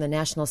 report from the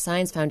National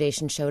Science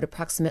Foundation showed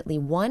approximately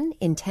 1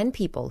 in 10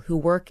 people who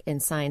work in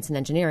science and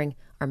engineering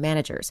are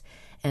managers.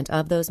 And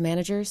of those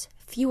managers,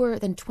 fewer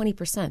than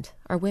 20%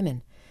 are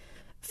women.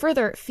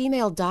 Further,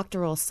 female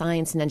doctoral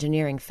science and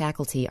engineering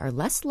faculty are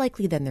less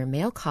likely than their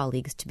male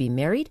colleagues to be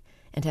married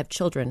and have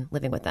children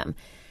living with them.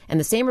 And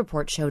the same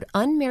report showed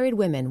unmarried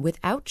women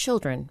without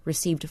children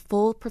received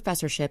full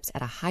professorships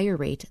at a higher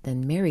rate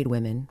than married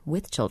women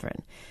with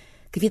children.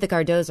 Kavitha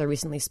Cardoza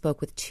recently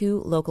spoke with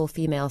 2 local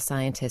female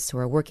scientists who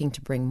are working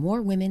to bring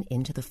more women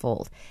into the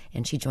fold.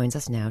 And she joins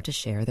us now to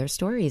share their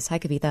stories. Hi,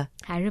 Kavitha.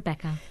 Hi,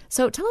 Rebecca.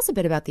 So tell us a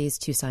bit about these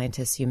 2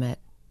 scientists you met.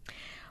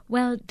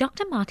 Well,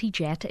 Dr. Marty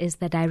Jett is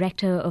the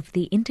director of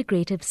the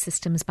Integrative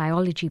Systems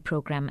Biology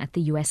program at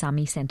the U.S.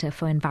 Army Center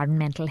for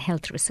Environmental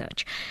Health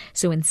Research.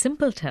 So in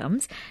simple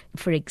terms,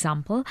 for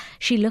example,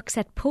 she looks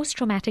at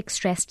post-traumatic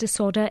stress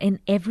disorder in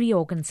every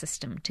organ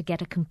system to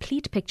get a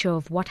complete picture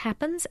of what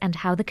happens and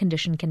how the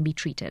condition can be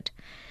treated.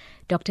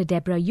 Dr.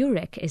 Deborah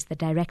Urich is the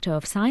Director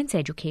of Science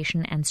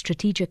Education and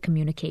Strategic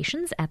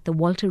Communications at the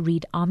Walter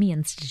Reed Army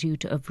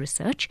Institute of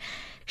Research.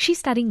 She's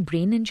studying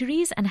brain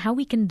injuries and how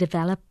we can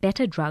develop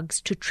better drugs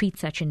to treat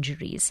such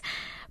injuries.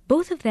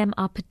 Both of them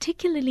are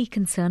particularly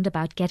concerned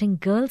about getting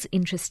girls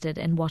interested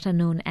in what are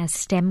known as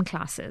STEM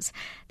classes.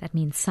 That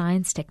means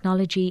science,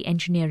 technology,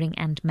 engineering,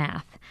 and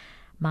math.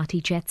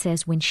 Marty Jett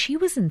says when she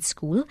was in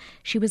school,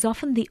 she was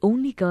often the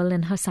only girl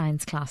in her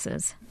science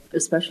classes.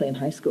 Especially in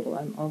high school,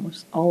 I'm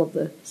almost all of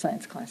the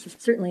science classes.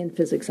 Certainly in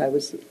physics, I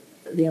was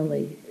the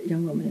only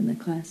young woman in the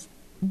class.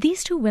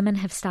 These 2 women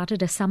have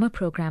started a summer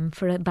program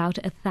for about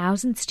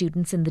 1,000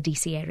 students in the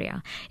D.C.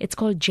 area. It's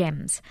called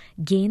GEMS,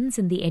 Gains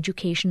in the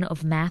Education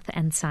of Math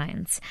and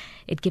Science.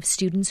 It gives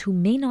students who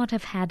may not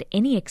have had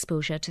any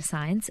exposure to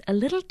science a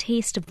little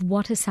taste of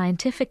what a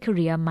scientific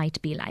career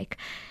might be like.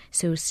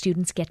 So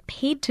students get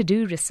paid to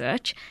do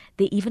research.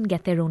 They even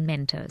get their own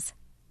mentors.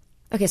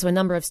 Okay, so a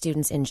number of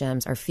students in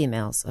GEMS are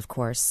females, of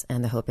course,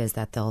 and the hope is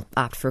that they'll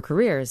opt for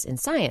careers in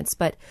science.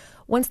 But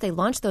once they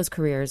launch those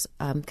careers,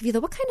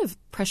 Kavitha, what kind of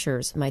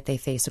pressures might they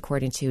face,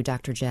 according to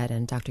Dr. Jett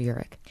and Dr.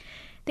 Urich?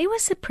 They were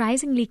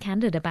surprisingly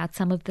candid about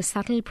some of the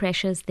subtle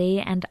pressures they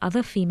and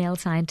other female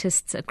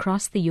scientists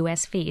across the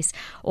U.S. face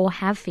or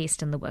have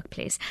faced in the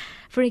workplace.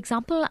 For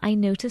example, I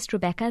noticed,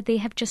 Rebecca, they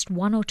have just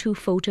 1 or 2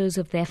 photos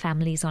of their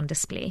families on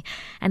display,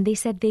 and they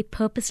said they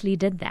purposely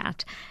did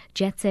that.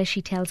 Jett says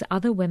she tells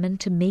other women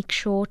to make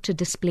sure to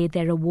display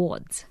their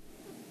awards.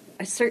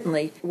 I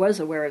certainly was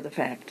aware of the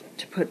fact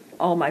to put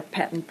all my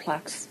patent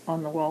plaques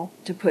on the wall,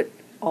 to put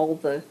all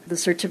the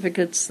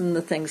certificates and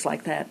the things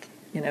like that.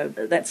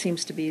 That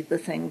seems to be the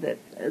thing that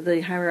the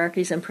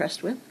hierarchy is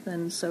impressed with.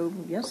 And so,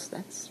 yes,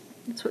 that's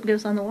what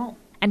goes on the wall.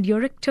 And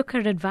Yorick took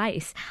her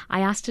advice. I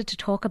asked her to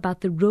talk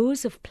about the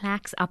rows of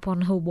plaques up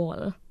on her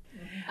wall.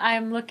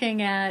 I'm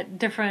looking at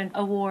different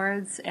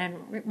awards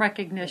and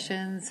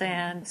recognitions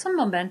and some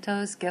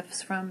mementos,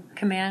 gifts from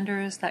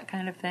commanders, that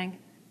kind of thing.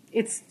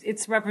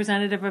 It's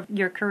representative of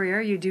your career.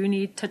 You do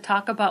need to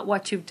talk about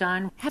what you've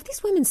done. Have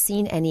these women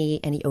seen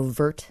any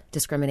overt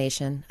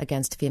discrimination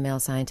against female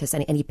scientists?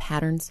 Any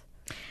patterns?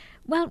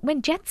 Well,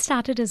 when Jet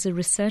started as a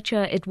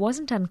researcher, it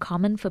wasn't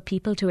uncommon for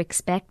people to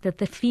expect that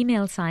the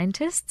female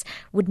scientists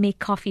would make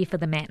coffee for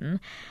the men.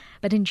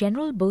 But in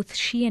general, both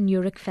she and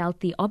Yorick felt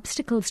the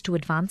obstacles to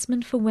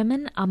advancement for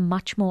women are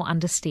much more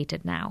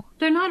understated now.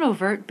 They're not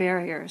overt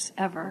barriers,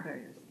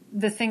 ever.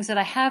 The things that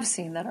I have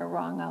seen that are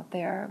wrong out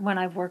there, when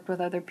I've worked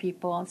with other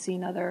people and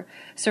seen other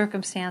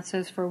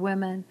circumstances for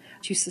women,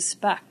 you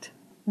suspect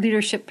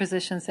leadership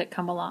positions that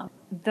come along.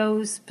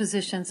 Those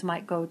positions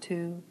might go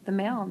to the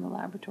male in the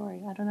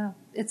laboratory. I don't know.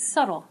 It's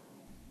subtle.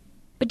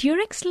 But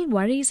Yorick still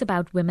worries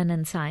about women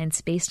in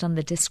science based on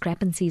the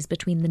discrepancies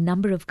between the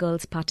number of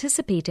girls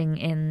participating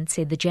in,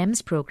 say, the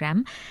GEMS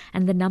program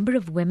and the number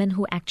of women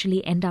who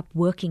actually end up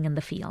working in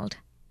the field.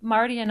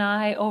 Marty and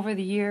I, over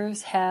the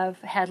years,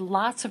 have had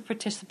lots of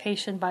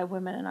participation by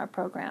women in our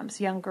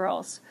programs, young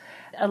girls,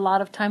 a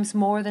lot of times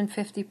more than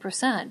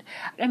 50%.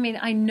 I mean,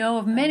 I know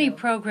of many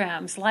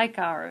programs like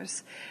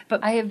ours,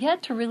 but I have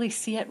yet to really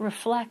see it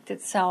reflect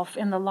itself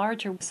in the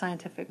larger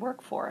scientific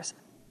workforce.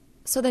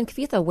 So then,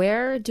 Kavitha,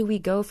 where do we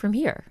go from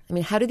here? I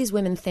mean, how do these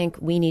women think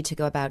we need to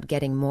go about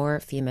getting more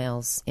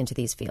females into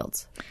these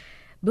fields?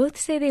 Both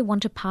say they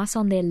want to pass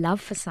on their love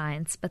for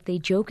science, but they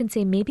joke and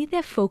say maybe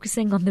they're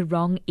focusing on the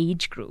wrong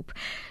age group.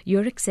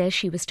 Yorick says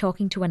she was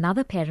talking to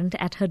another parent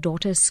at her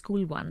daughter's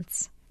school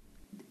once.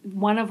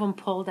 One of them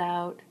pulled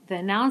out the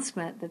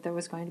announcement that there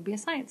was going to be a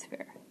science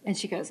fair. And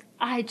she goes,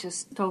 I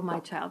just told my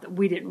child that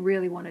we didn't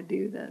really want to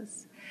do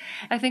this.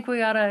 I think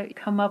we ought to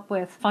come up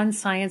with fun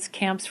science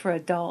camps for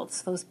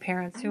adults, those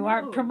parents who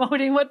aren't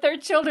promoting what their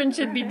children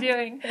should be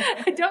doing.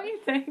 Don't you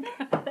think?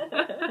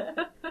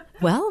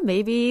 Well,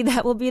 maybe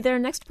that will be their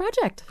next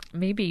project.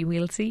 Maybe,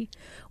 we'll see.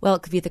 Well,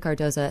 Kavitha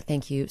Cardoza,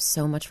 thank you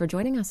so much for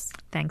joining us.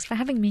 Thanks for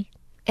having me.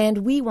 And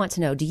we want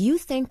to know, do you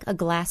think a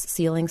glass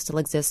ceiling still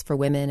exists for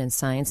women in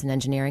science and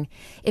engineering?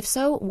 If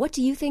so, what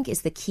do you think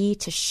is the key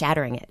to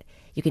shattering it?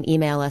 You can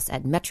email us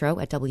at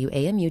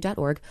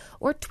metro@wamu.org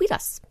or tweet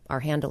us.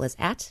 Our handle is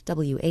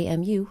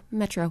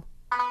 @WAMU-Metro.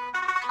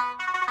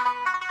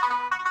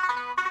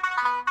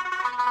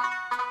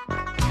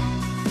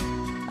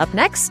 Up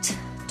next,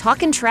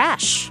 talking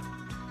trash.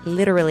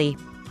 Literally.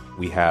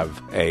 We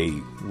have a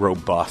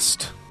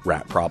robust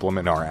rat problem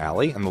in our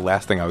alley, and the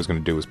last thing I was going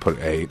to do was put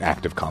an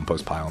active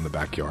compost pile in the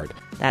backyard.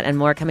 That and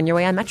more coming your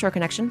way on Metro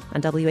Connection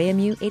on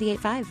WAMU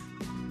 88.5.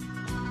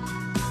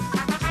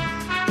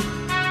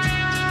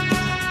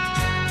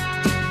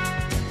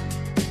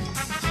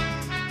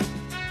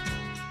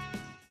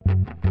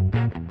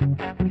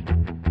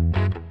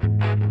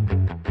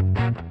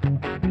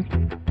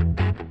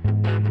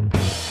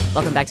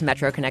 Welcome back to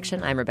Metro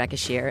Connection. I'm Rebecca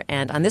Shear,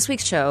 and on this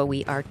week's show,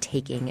 we are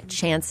taking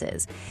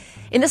chances.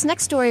 In this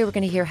next story, we're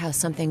going to hear how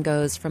something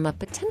goes from a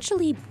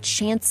potentially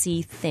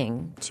chancy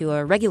thing to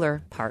a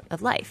regular part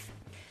of life.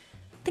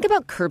 Think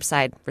about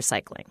curbside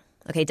recycling.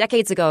 Okay,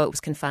 decades ago, it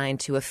was confined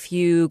to a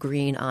few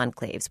green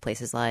enclaves,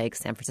 places like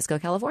San Francisco,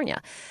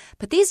 California.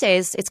 But these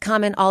days, it's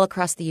common all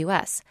across the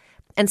U.S.,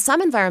 and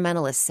some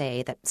environmentalists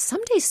say that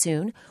someday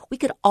soon, we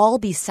could all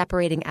be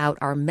separating out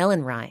our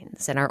melon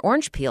rinds and our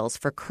orange peels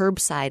for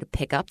curbside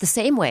pickup the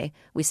same way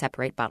we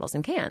separate bottles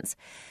and cans.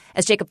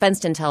 As Jacob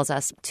Fenston tells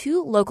us,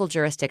 2 local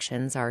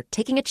jurisdictions are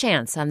taking a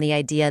chance on the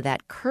idea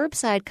that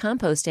curbside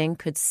composting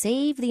could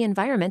save the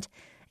environment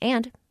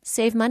and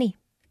save money.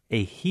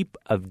 A heap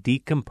of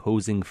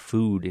decomposing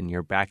food in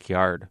your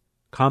backyard.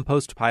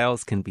 Compost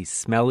piles can be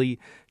smelly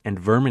and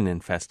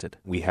vermin-infested.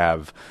 We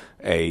have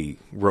a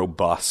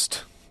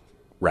robust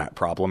rat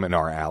problem in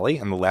our alley,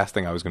 and the last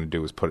thing I was going to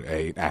do was put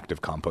an active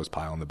compost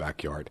pile in the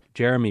backyard.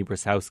 Jeremy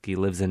Brasowski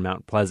lives in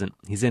Mount Pleasant.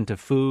 He's into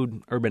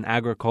food, urban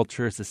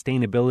agriculture,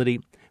 sustainability,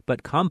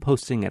 but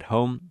composting at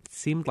home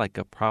seemed like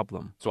a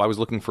problem. So I was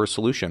looking for a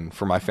solution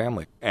for my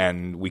family,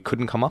 and we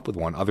couldn't come up with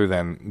one other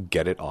than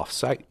get it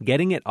off-site.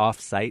 Getting it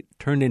off-site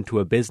turned into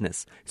a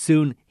business.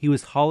 Soon, he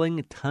was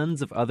hauling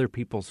tons of other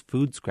people's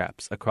food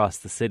scraps across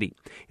the city.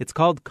 It's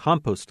called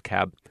Compost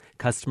Cab.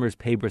 Customers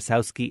pay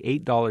Brasowski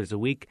 $8 a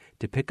week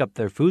to pick up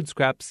their food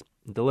scraps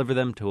and deliver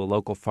them to a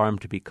local farm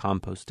to be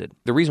composted.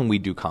 The reason we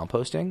do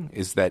composting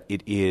is that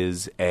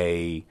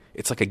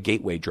it's like a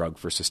gateway drug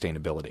for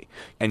sustainability.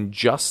 And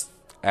just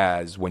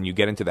as when you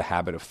get into the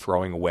habit of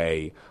throwing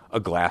away a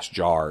glass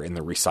jar in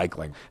the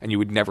recycling, and you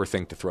would never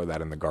think to throw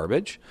that in the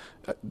garbage,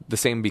 the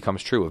same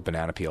becomes true of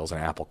banana peels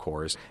and apple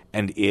cores,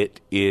 and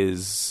it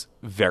is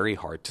very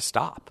hard to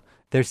stop.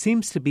 There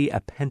seems to be a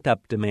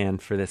pent-up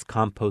demand for this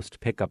compost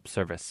pickup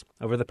service.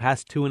 Over the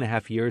past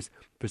 2.5 years,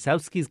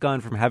 Brusowski's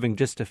gone from having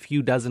just a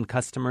few dozen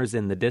customers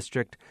in the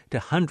district to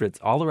hundreds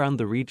all around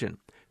the region.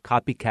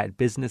 Copycat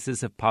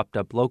businesses have popped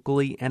up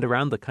locally and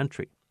around the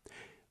country.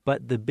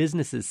 But the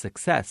business's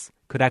success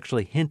could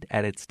actually hint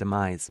at its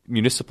demise.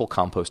 Municipal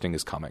composting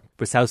is coming.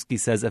 Brusowski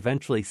says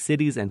eventually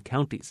cities and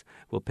counties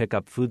will pick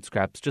up food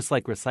scraps just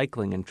like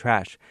recycling and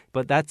trash,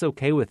 but that's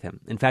okay with him.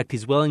 In fact,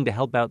 he's willing to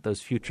help out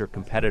those future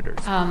competitors.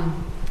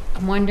 I'm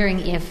wondering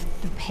if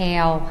the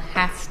pail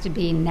has to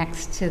be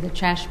next to the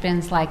trash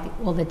bins, like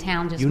will the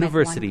town just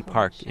University make one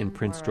Park in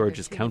Prince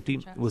George's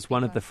County was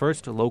one of the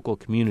first local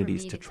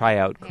communities to try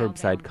out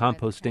curbside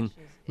composting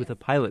with a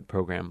pilot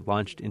program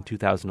launched in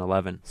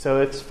 2011.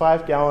 So it's a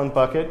 5-gallon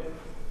bucket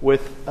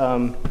with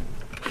a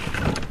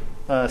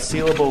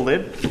sealable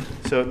lid,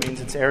 so it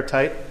means it's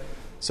airtight.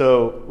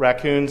 So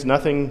raccoons,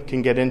 nothing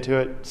can get into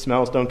it,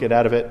 smells don't get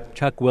out of it.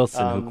 Chuck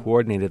Wilson, who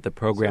coordinated the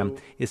program,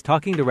 is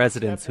talking to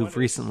residents who've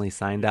recently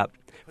signed up.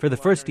 For the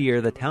first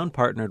year, the town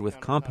partnered with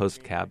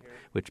Compost Cab,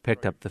 which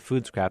picked up the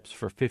food scraps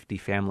for 50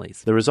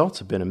 families. The results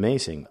have been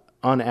amazing.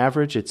 On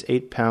average, it's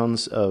 8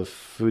 pounds of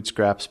food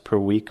scraps per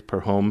week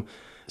per home.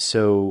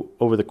 So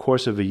over the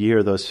course of a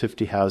year, those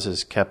 50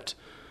 houses kept,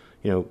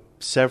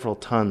 several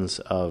tons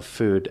of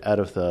food out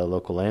of the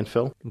local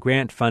landfill.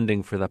 Grant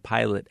funding for the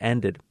pilot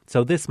ended.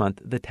 So this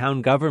month, the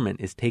town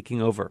government is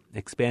taking over,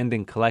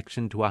 expanding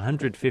collection to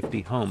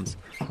 150 homes,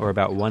 or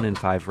about 1 in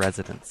 5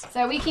 residents.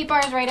 So we keep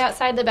ours right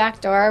outside the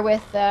back door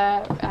with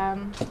the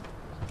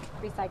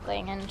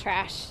recycling and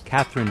trash.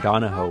 Catherine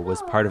Donahoe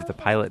was part of the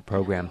pilot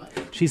program.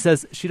 She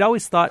says she'd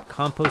always thought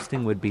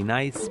composting would be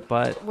nice,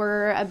 but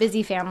we're a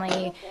busy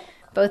family.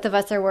 Both of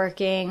us are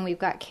working. We've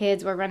got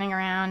kids. We're running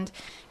around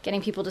getting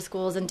people to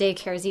schools and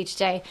daycares each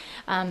day.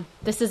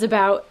 This is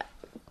about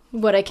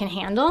what I can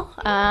handle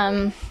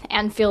and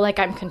feel like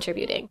I'm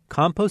contributing.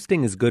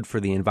 Composting is good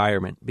for the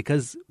environment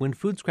because when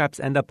food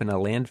scraps end up in a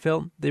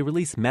landfill, they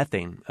release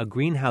methane, a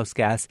greenhouse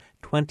gas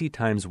 20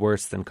 times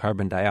worse than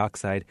carbon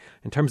dioxide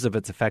in terms of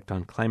its effect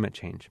on climate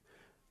change.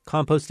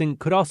 Composting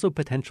could also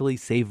potentially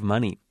save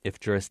money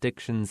if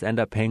jurisdictions end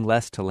up paying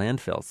less to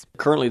landfills.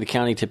 Currently, the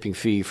county tipping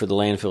fee for the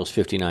landfill is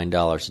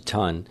 $59 a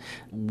ton.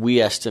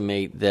 We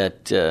estimate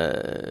that,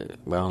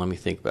 let me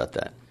think about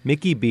that.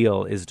 Mickey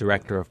Beal is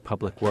Director of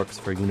Public Works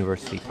for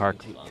University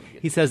Park.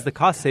 He says the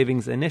cost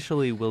savings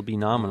initially will be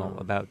nominal,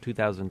 about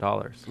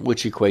 $2,000.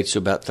 Which equates to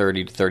about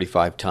 30 to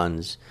 35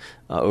 tons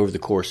over the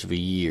course of a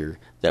year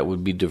that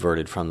would be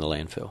diverted from the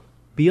landfill.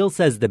 Beal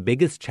says the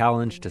biggest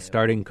challenge to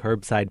starting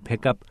curbside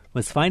pickup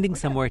was finding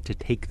somewhere to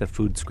take the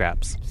food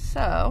scraps.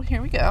 So,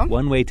 here we go.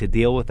 One way to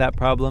deal with that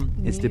problem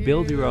is to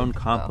build your own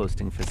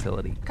composting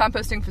facility.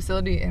 Composting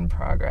facility in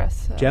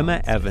progress.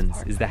 Gemma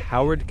Evans is the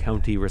Howard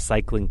County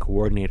Recycling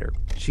Coordinator.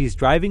 She's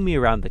driving me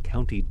around the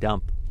county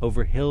dump,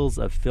 over hills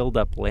of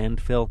filled-up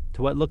landfill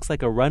to what looks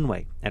like a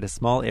runway at a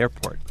small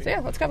airport. So yeah,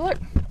 let's go have a look.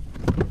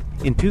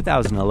 In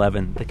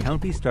 2011, the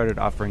county started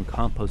offering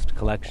compost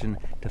collection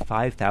to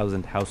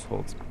 5,000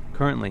 households.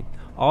 Currently,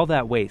 all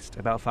that waste,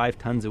 about 5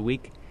 tons a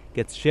week,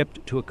 gets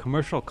shipped to a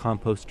commercial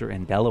composter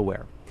in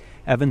Delaware.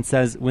 Evans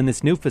says when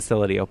this new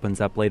facility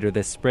opens up later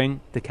this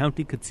spring, the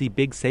county could see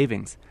big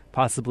savings,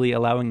 possibly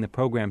allowing the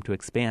program to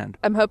expand.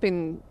 I'm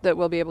hoping that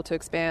we'll be able to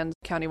expand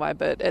countywide,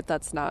 but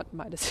that's not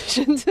my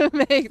decision to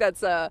make.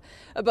 That's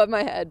above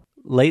my head.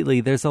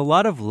 Lately, there's a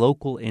lot of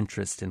local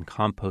interest in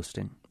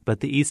composting,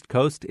 but the East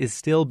Coast is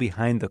still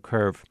behind the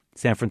curve.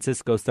 San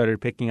Francisco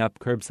started picking up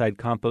curbside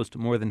compost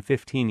more than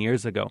 15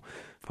 years ago,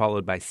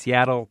 followed by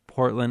Seattle,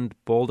 Portland,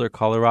 Boulder,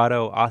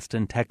 Colorado,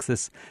 Austin,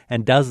 Texas,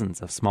 and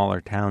dozens of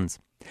smaller towns.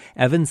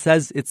 Evans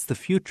says it's the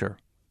future,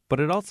 but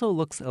it also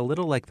looks a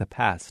little like the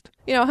past.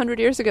 100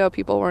 years ago,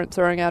 people weren't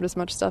throwing out as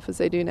much stuff as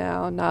they do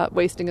now, not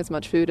wasting as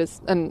much food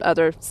and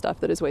other stuff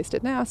that is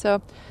wasted now.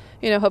 So,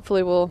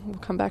 hopefully we'll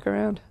come back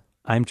around.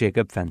 I'm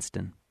Jacob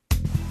Fenston.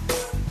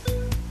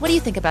 What do you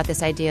think about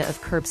this idea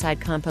of curbside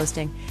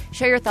composting?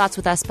 Share your thoughts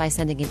with us by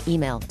sending an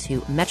email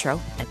to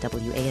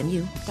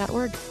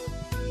metro@wamu.org.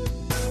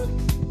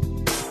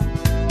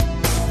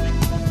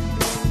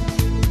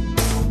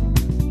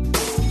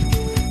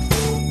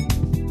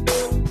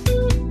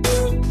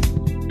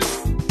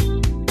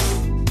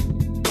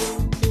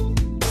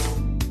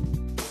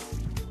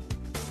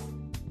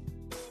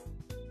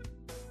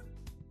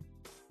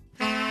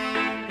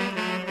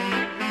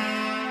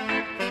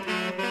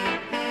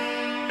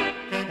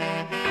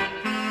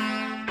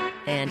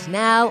 And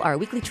now, our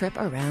weekly trip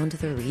around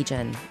the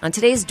region. On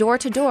today's Door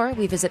to Door,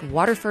 we visit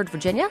Waterford,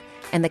 Virginia,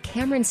 and the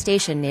Cameron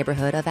Station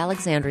neighborhood of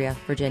Alexandria,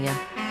 Virginia.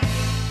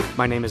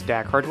 My name is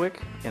Dak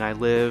Hardwick, and I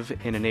live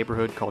in a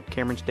neighborhood called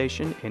Cameron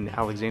Station in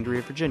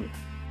Alexandria, Virginia.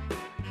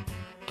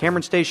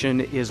 Cameron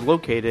Station is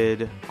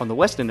located on the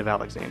west end of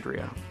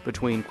Alexandria,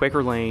 between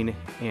Quaker Lane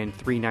and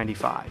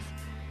 395,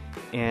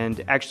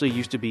 and actually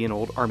used to be an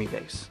old Army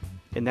base.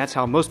 And that's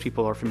how most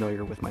people are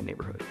familiar with my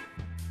neighborhood.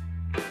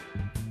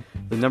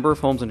 The number of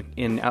homes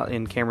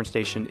in Cameron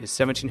Station is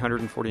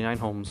 1,749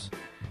 homes,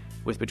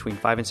 with between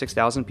 5,000 and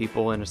 6,000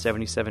 people in a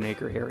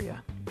 77-acre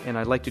area. And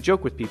I like to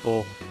joke with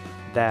people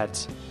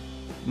that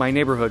my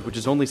neighborhood, which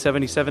is only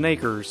 77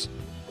 acres,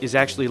 is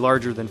actually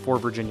larger than 4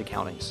 Virginia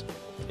counties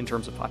in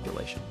terms of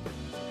population.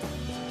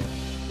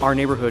 Our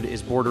neighborhood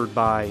is bordered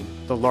by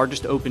the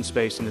largest open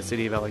space in the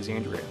city of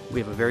Alexandria. We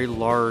have a very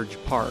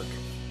large park.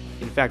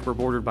 In fact, we're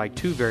bordered by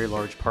 2 very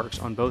large parks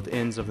on both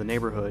ends of the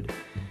neighborhood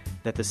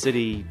that the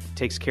city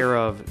takes care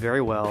of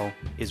very well,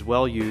 is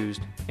well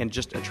used, and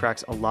just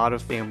attracts a lot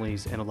of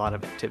families and a lot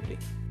of activity.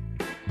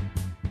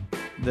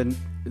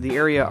 The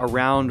area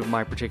around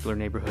my particular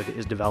neighborhood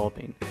is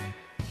developing.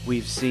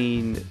 We've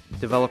seen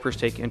developers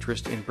take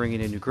interest in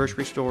bringing in new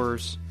grocery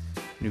stores,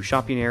 new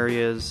shopping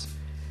areas,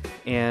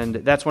 and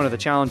that's one of the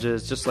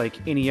challenges, just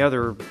like any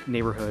other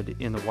neighborhood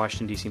in the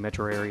Washington, D.C.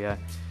 metro area.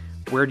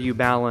 Where do you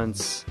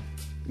balance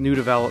new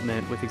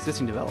development with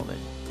existing development?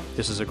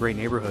 This is a great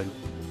neighborhood,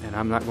 and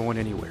I'm not going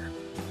anywhere.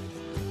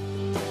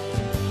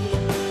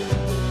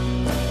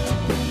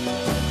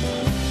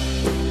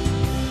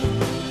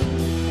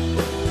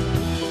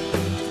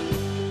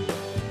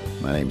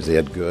 My name is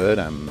Ed Good.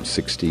 I'm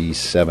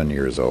 67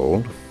 years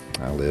old.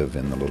 I live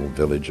in the little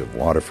village of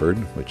Waterford,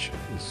 which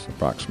is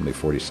approximately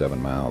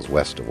 47 miles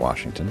west of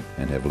Washington,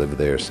 and have lived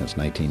there since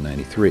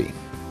 1993.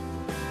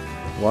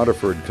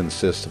 Waterford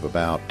consists of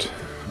about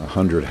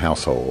 100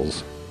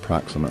 households,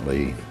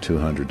 approximately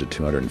 200 to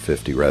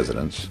 250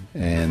 residents,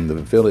 and the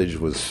village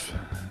was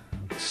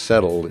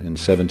settled in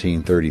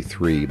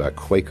 1733 by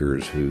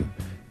Quakers who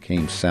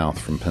came south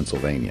from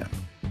Pennsylvania.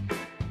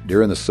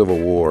 During the Civil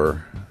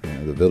War,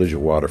 the village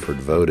of Waterford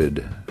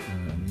voted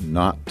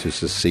not to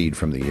secede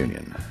from the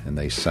Union, and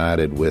they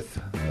sided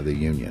with the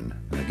Union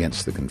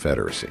against the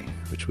Confederacy,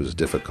 which was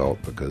difficult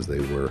because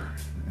they were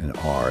and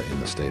are in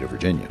the state of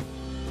Virginia.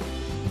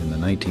 In the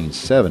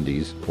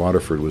 1970s,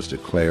 Waterford was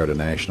declared a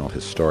National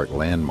Historic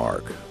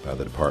Landmark by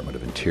the Department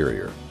of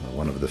Interior,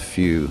 one of the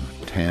few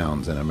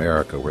towns in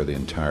America where the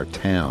entire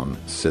town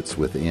sits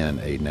within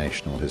a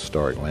National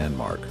Historic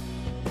Landmark.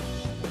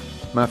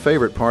 My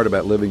favorite part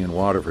about living in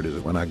Waterford is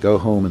that when I go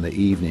home in the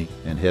evening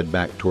and head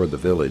back toward the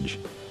village,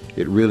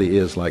 it really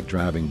is like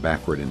driving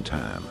backward in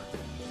time.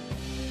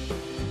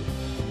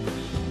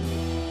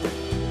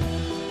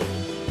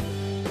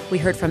 We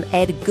heard from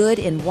Ed Good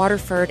in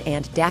Waterford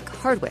and Dak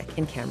Hardwick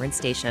in Cameron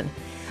Station.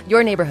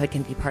 Your neighborhood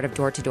can be part of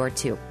Door to Door,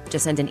 too.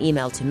 Just send an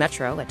email to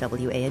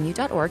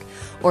metro@wanu.org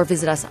or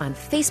visit us on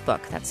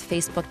Facebook. That's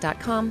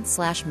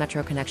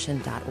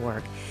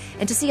facebook.com/metroconnection.org.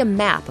 And to see a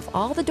map of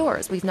all the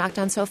doors we've knocked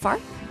on so far,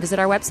 visit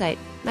our website,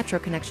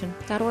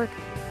 metroconnection.org.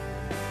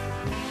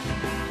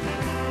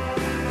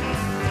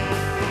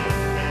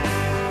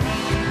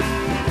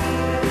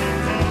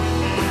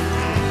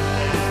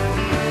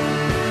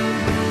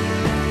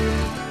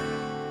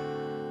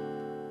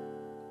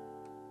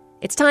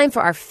 It's time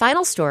for our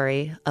final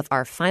story of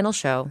our final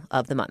show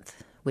of the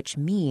month, which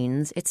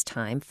means it's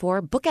time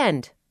for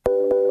Bookend.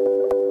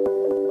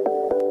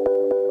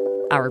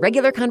 Our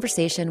regular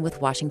conversation with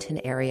Washington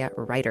area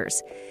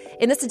writers.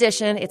 In this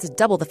edition, it's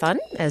double the fun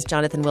as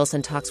Jonathan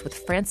Wilson talks with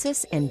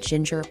Frances and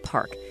Ginger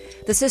Park.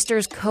 The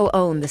sisters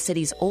co-own the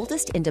city's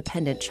oldest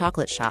independent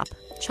chocolate shop,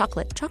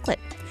 Chocolate Chocolate.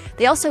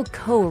 They also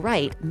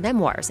co-write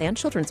memoirs and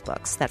children's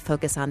books that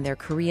focus on their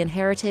Korean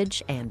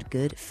heritage and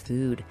good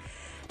food.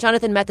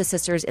 Jonathan met the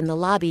sisters in the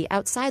lobby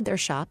outside their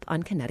shop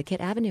on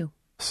Connecticut Avenue.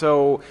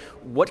 So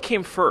what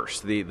came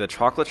first, the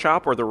chocolate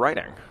shop or the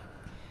writing?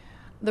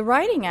 The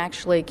writing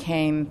actually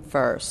came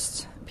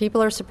first.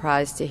 People are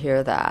surprised to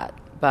hear that.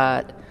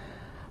 But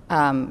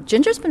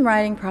Ginger's been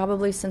writing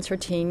probably since her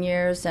teen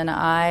years, and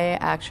I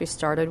actually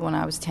started when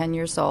I was 10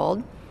 years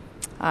old.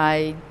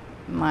 My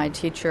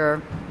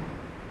teacher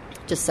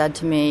just said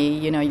to me,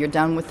 you're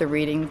done with the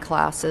reading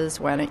classes.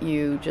 Why don't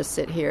you just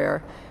sit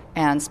here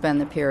and spend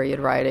the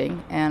period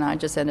writing? And I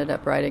just ended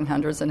up writing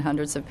hundreds and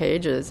hundreds of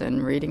pages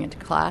and reading it to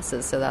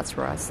classes, so that's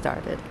where I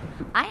started.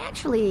 I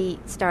actually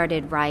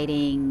started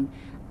writing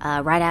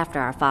right after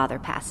our father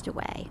passed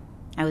away.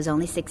 I was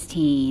only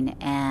 16,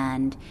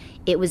 and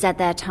it was at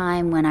that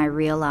time when I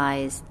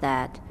realized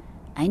that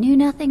I knew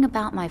nothing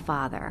about my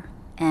father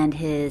and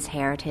his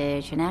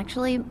heritage and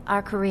actually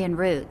our Korean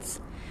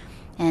roots.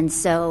 And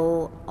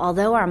so,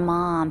 although our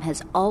mom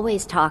has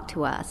always talked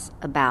to us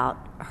about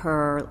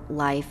her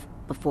life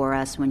before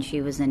us when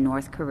she was in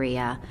North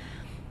Korea,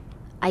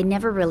 I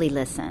never really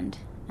listened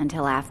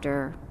until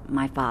after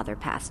my father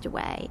passed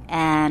away.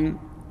 And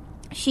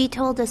she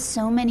told us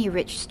so many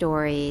rich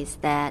stories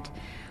that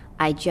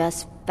I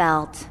just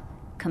felt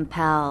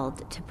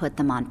compelled to put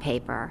them on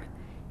paper.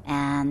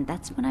 And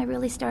that's when I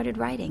really started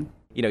writing.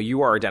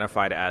 You are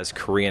identified as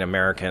Korean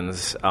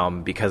Americans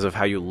because of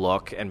how you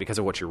look and because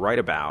of what you write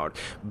about.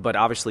 But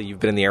obviously you've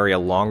been in the area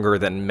longer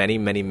than many,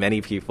 many,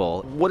 many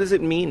people. What does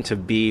it mean to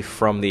be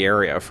from the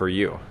area for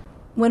you?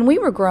 When we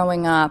were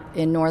growing up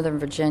in Northern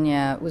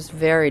Virginia, it was a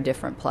very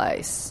different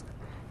place.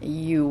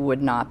 You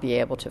would not be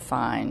able to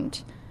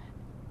find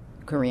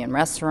Korean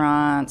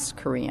restaurants,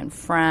 Korean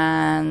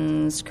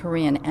friends,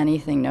 Korean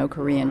anything, no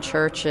Korean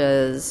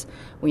churches.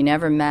 We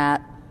never met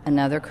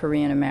another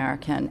Korean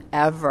American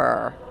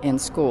ever in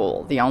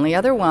school. The only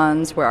other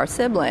ones were our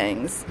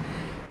siblings.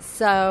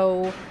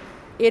 So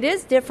it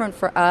is different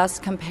for us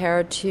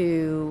compared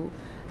to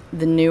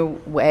the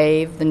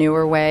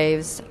newer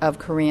waves of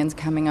Koreans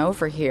coming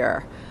over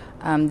here.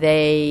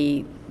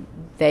 They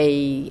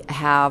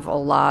have a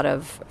lot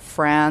of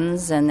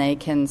friends and they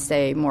can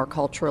stay more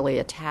culturally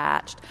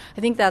attached. I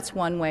think that's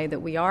one way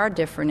that we are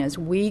different is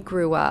we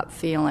grew up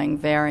feeling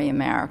very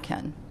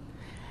American.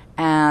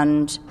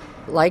 And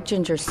like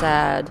Ginger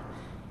said,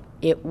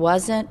 it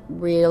wasn't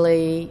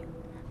really,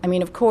 I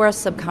mean, of course,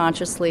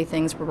 subconsciously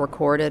things were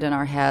recorded in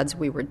our heads.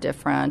 We were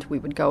different. We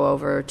would go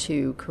over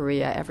to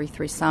Korea every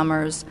 3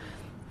 summers.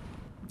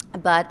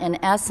 But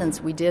in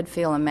essence, we did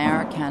feel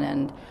American,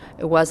 and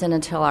it wasn't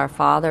until our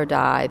father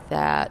died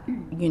that,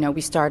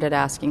 we started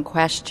asking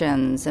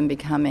questions and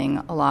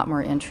becoming a lot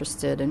more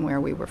interested in where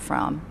we were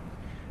from.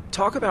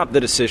 Talk about the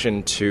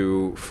decision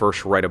to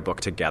first write a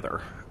book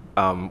together.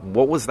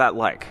 What was that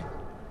like?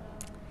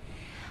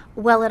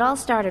 Well, it all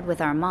started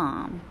with our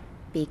mom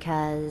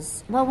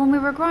because, when we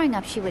were growing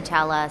up, she would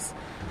tell us,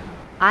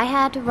 I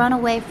had to run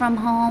away from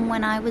home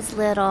when I was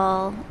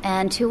little,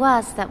 and to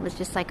us that was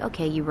just like,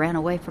 okay, you ran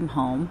away from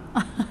home.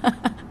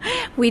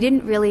 We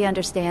didn't really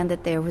understand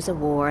that there was a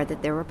war,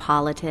 that there were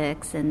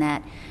politics, and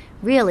that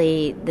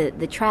really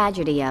the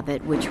tragedy of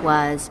it, which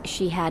was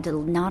she had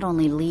to not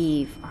only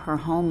leave her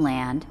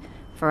homeland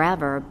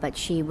forever, but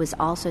she was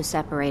also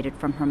separated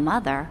from her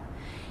mother,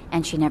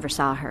 and she never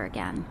saw her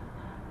again.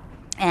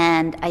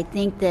 And I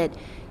think that,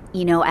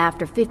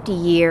 after 50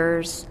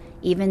 years,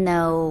 even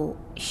though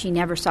she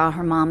never saw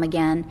her mom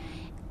again,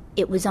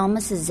 it was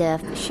almost as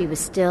if she was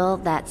still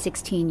that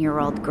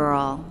 16-year-old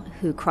girl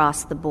who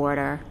crossed the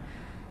border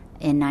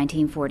in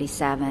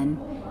 1947.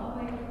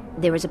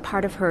 There was a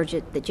part of her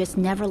that just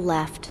never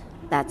left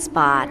that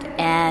spot.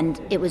 And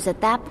it was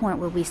at that point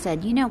where we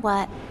said, you know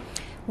what?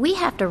 We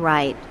have to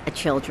write a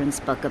children's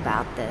book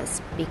about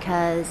this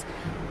because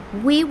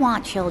we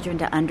want children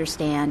to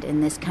understand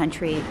in this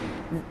country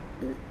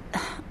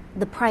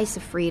the price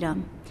of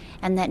freedom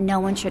and that no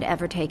one should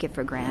ever take it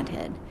for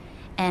granted.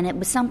 And it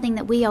was something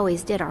that we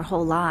always did our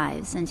whole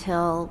lives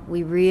until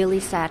we really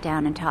sat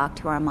down and talked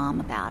to our mom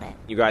about it.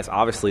 You guys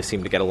obviously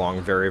seem to get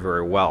along very,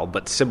 very well,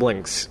 but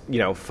siblings,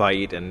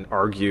 fight and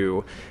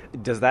argue.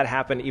 Does that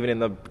happen even in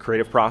the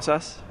creative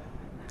process?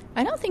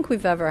 I don't think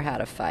we've ever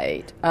had a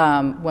fight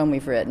when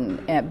we've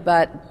written,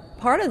 but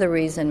part of the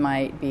reason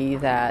might be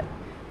that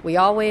we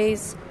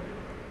always,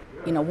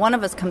 one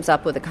of us comes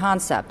up with a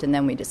concept and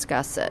then we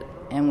discuss it.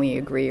 And we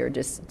agree or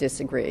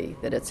disagree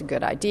that it's a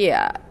good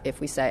idea. If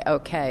we say,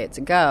 okay, it's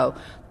a go,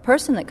 the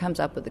person that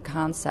comes up with the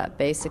concept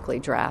basically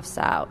drafts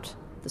out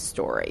the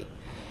story.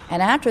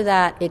 And after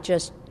that, it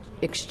just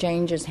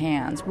exchanges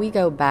hands. We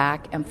go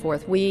back and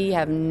forth. We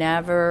have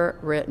never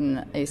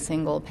written a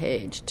single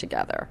page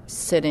together,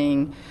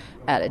 sitting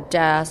at a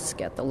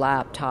desk, at the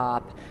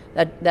laptop.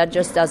 That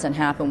just doesn't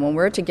happen. When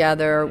we're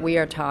together, we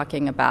are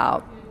talking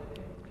about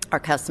our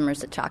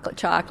customers at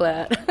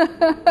Chocolate.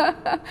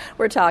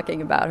 We're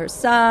talking about her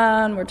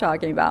son. We're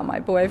talking about my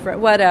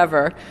boyfriend,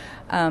 whatever.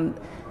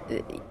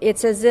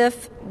 It's as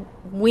if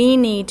we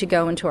need to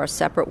go into our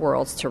separate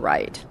worlds to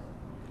write.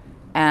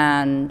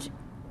 And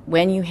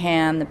when you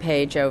hand the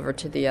page over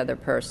to the other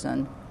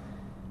person,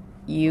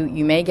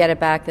 you may get it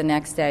back the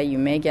next day, you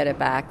may get it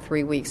back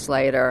 3 weeks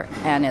later,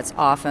 and it's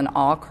often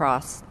all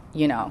crossed,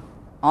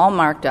 all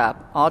marked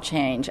up, all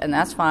changed, and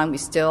that's fine. We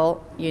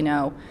still,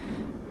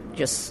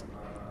 just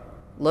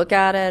look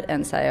at it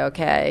and say,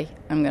 okay,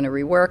 I'm going to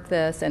rework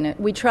this, and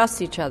we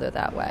trust each other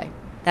that way.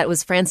 That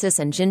was Frances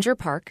and Ginger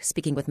Park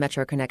speaking with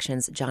Metro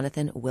Connection's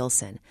Jonathan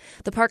Wilson.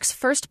 The Parks'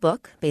 first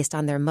book, based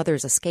on their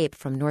mother's escape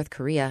from North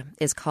Korea,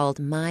 is called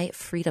My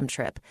Freedom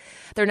Trip.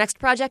 Their next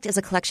project is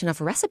a collection of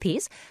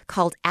recipes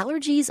called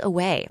Allergies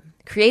Away,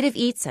 creative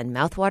eats and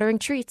mouthwatering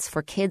treats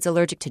for kids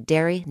allergic to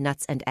dairy,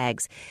 nuts, and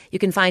eggs. You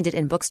can find it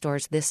in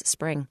bookstores this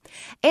spring.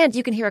 And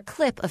you can hear a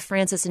clip of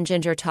Frances and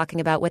Ginger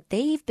talking about what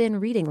they've been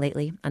reading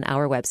lately on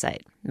our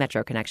website,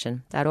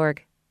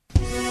 metroconnection.org.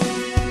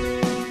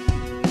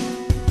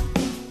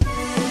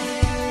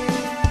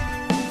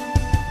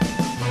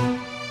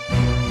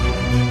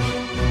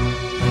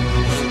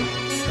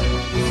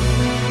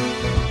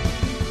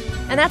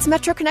 And that's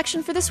Metro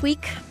Connection for this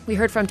week. We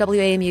heard from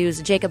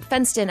WAMU's Jacob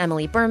Fenston,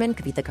 Emily Berman,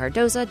 Kavitha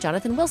Cardoza,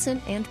 Jonathan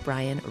Wilson, and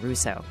Brian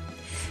Russo.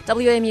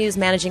 WAMU's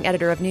managing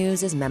editor of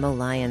news is Memo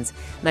Lyons.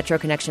 Metro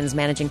Connection's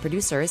managing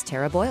producer is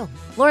Tara Boyle.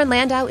 Lauren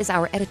Landau is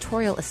our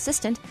editorial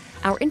assistant.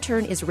 Our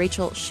intern is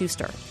Rachel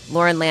Schuster.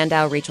 Lauren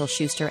Landau, Rachel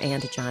Schuster,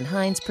 and John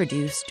Hines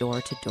produce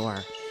Door to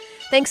Door.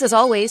 Thanks, as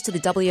always, to the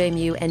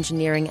WAMU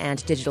engineering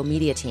and digital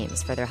media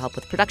teams for their help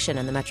with production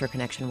and the Metro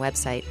Connection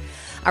website.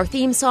 Our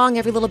theme song,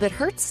 Every Little Bit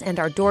Hurts, and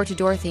our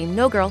door-to-door theme,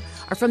 No Girl,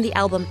 are from the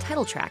album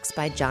Title Tracks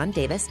by John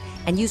Davis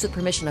and used with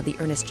permission of the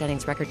Ernest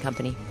Jennings Record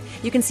Company.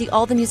 You can see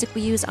all the music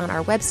we use on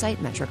our website,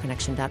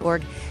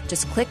 metroconnection.org.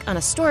 Just click on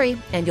a story,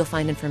 and you'll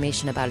find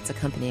information about its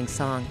accompanying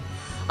song.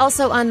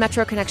 Also on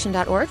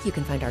metroconnection.org, you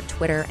can find our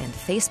Twitter and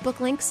Facebook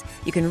links.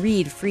 You can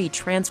read free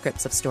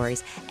transcripts of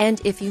stories. And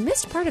if you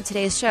missed part of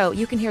today's show,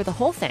 you can hear the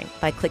whole thing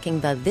by clicking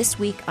the This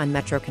Week on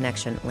Metro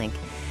Connection link.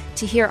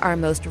 To hear our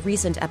most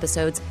recent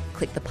episodes,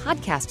 click the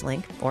podcast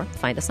link or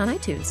find us on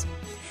iTunes.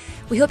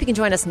 We hope you can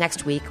join us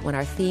next week when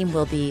our theme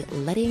will be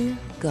letting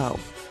go.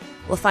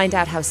 We'll find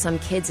out how some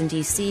kids in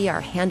D.C.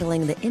 are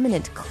handling the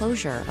imminent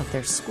closure of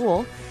their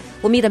school.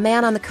 We'll meet a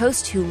man on the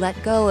coast who let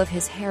go of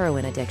his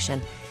heroin addiction.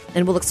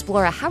 And we'll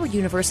explore a Howard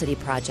University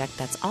project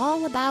that's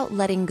all about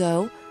letting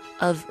go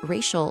of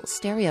racial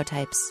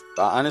stereotypes.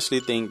 I honestly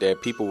think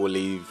that people will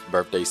leave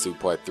Birthday Suit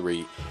Part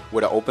 3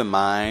 with an open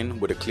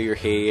mind, with a clear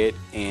head,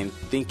 and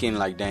thinking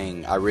like,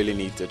 dang, I really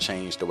need to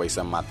change the way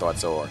some of my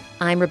thoughts are.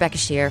 I'm Rebecca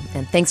Shear,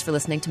 and thanks for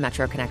listening to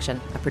Metro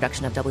Connection, a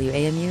production of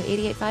WAMU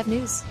 88.5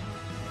 News.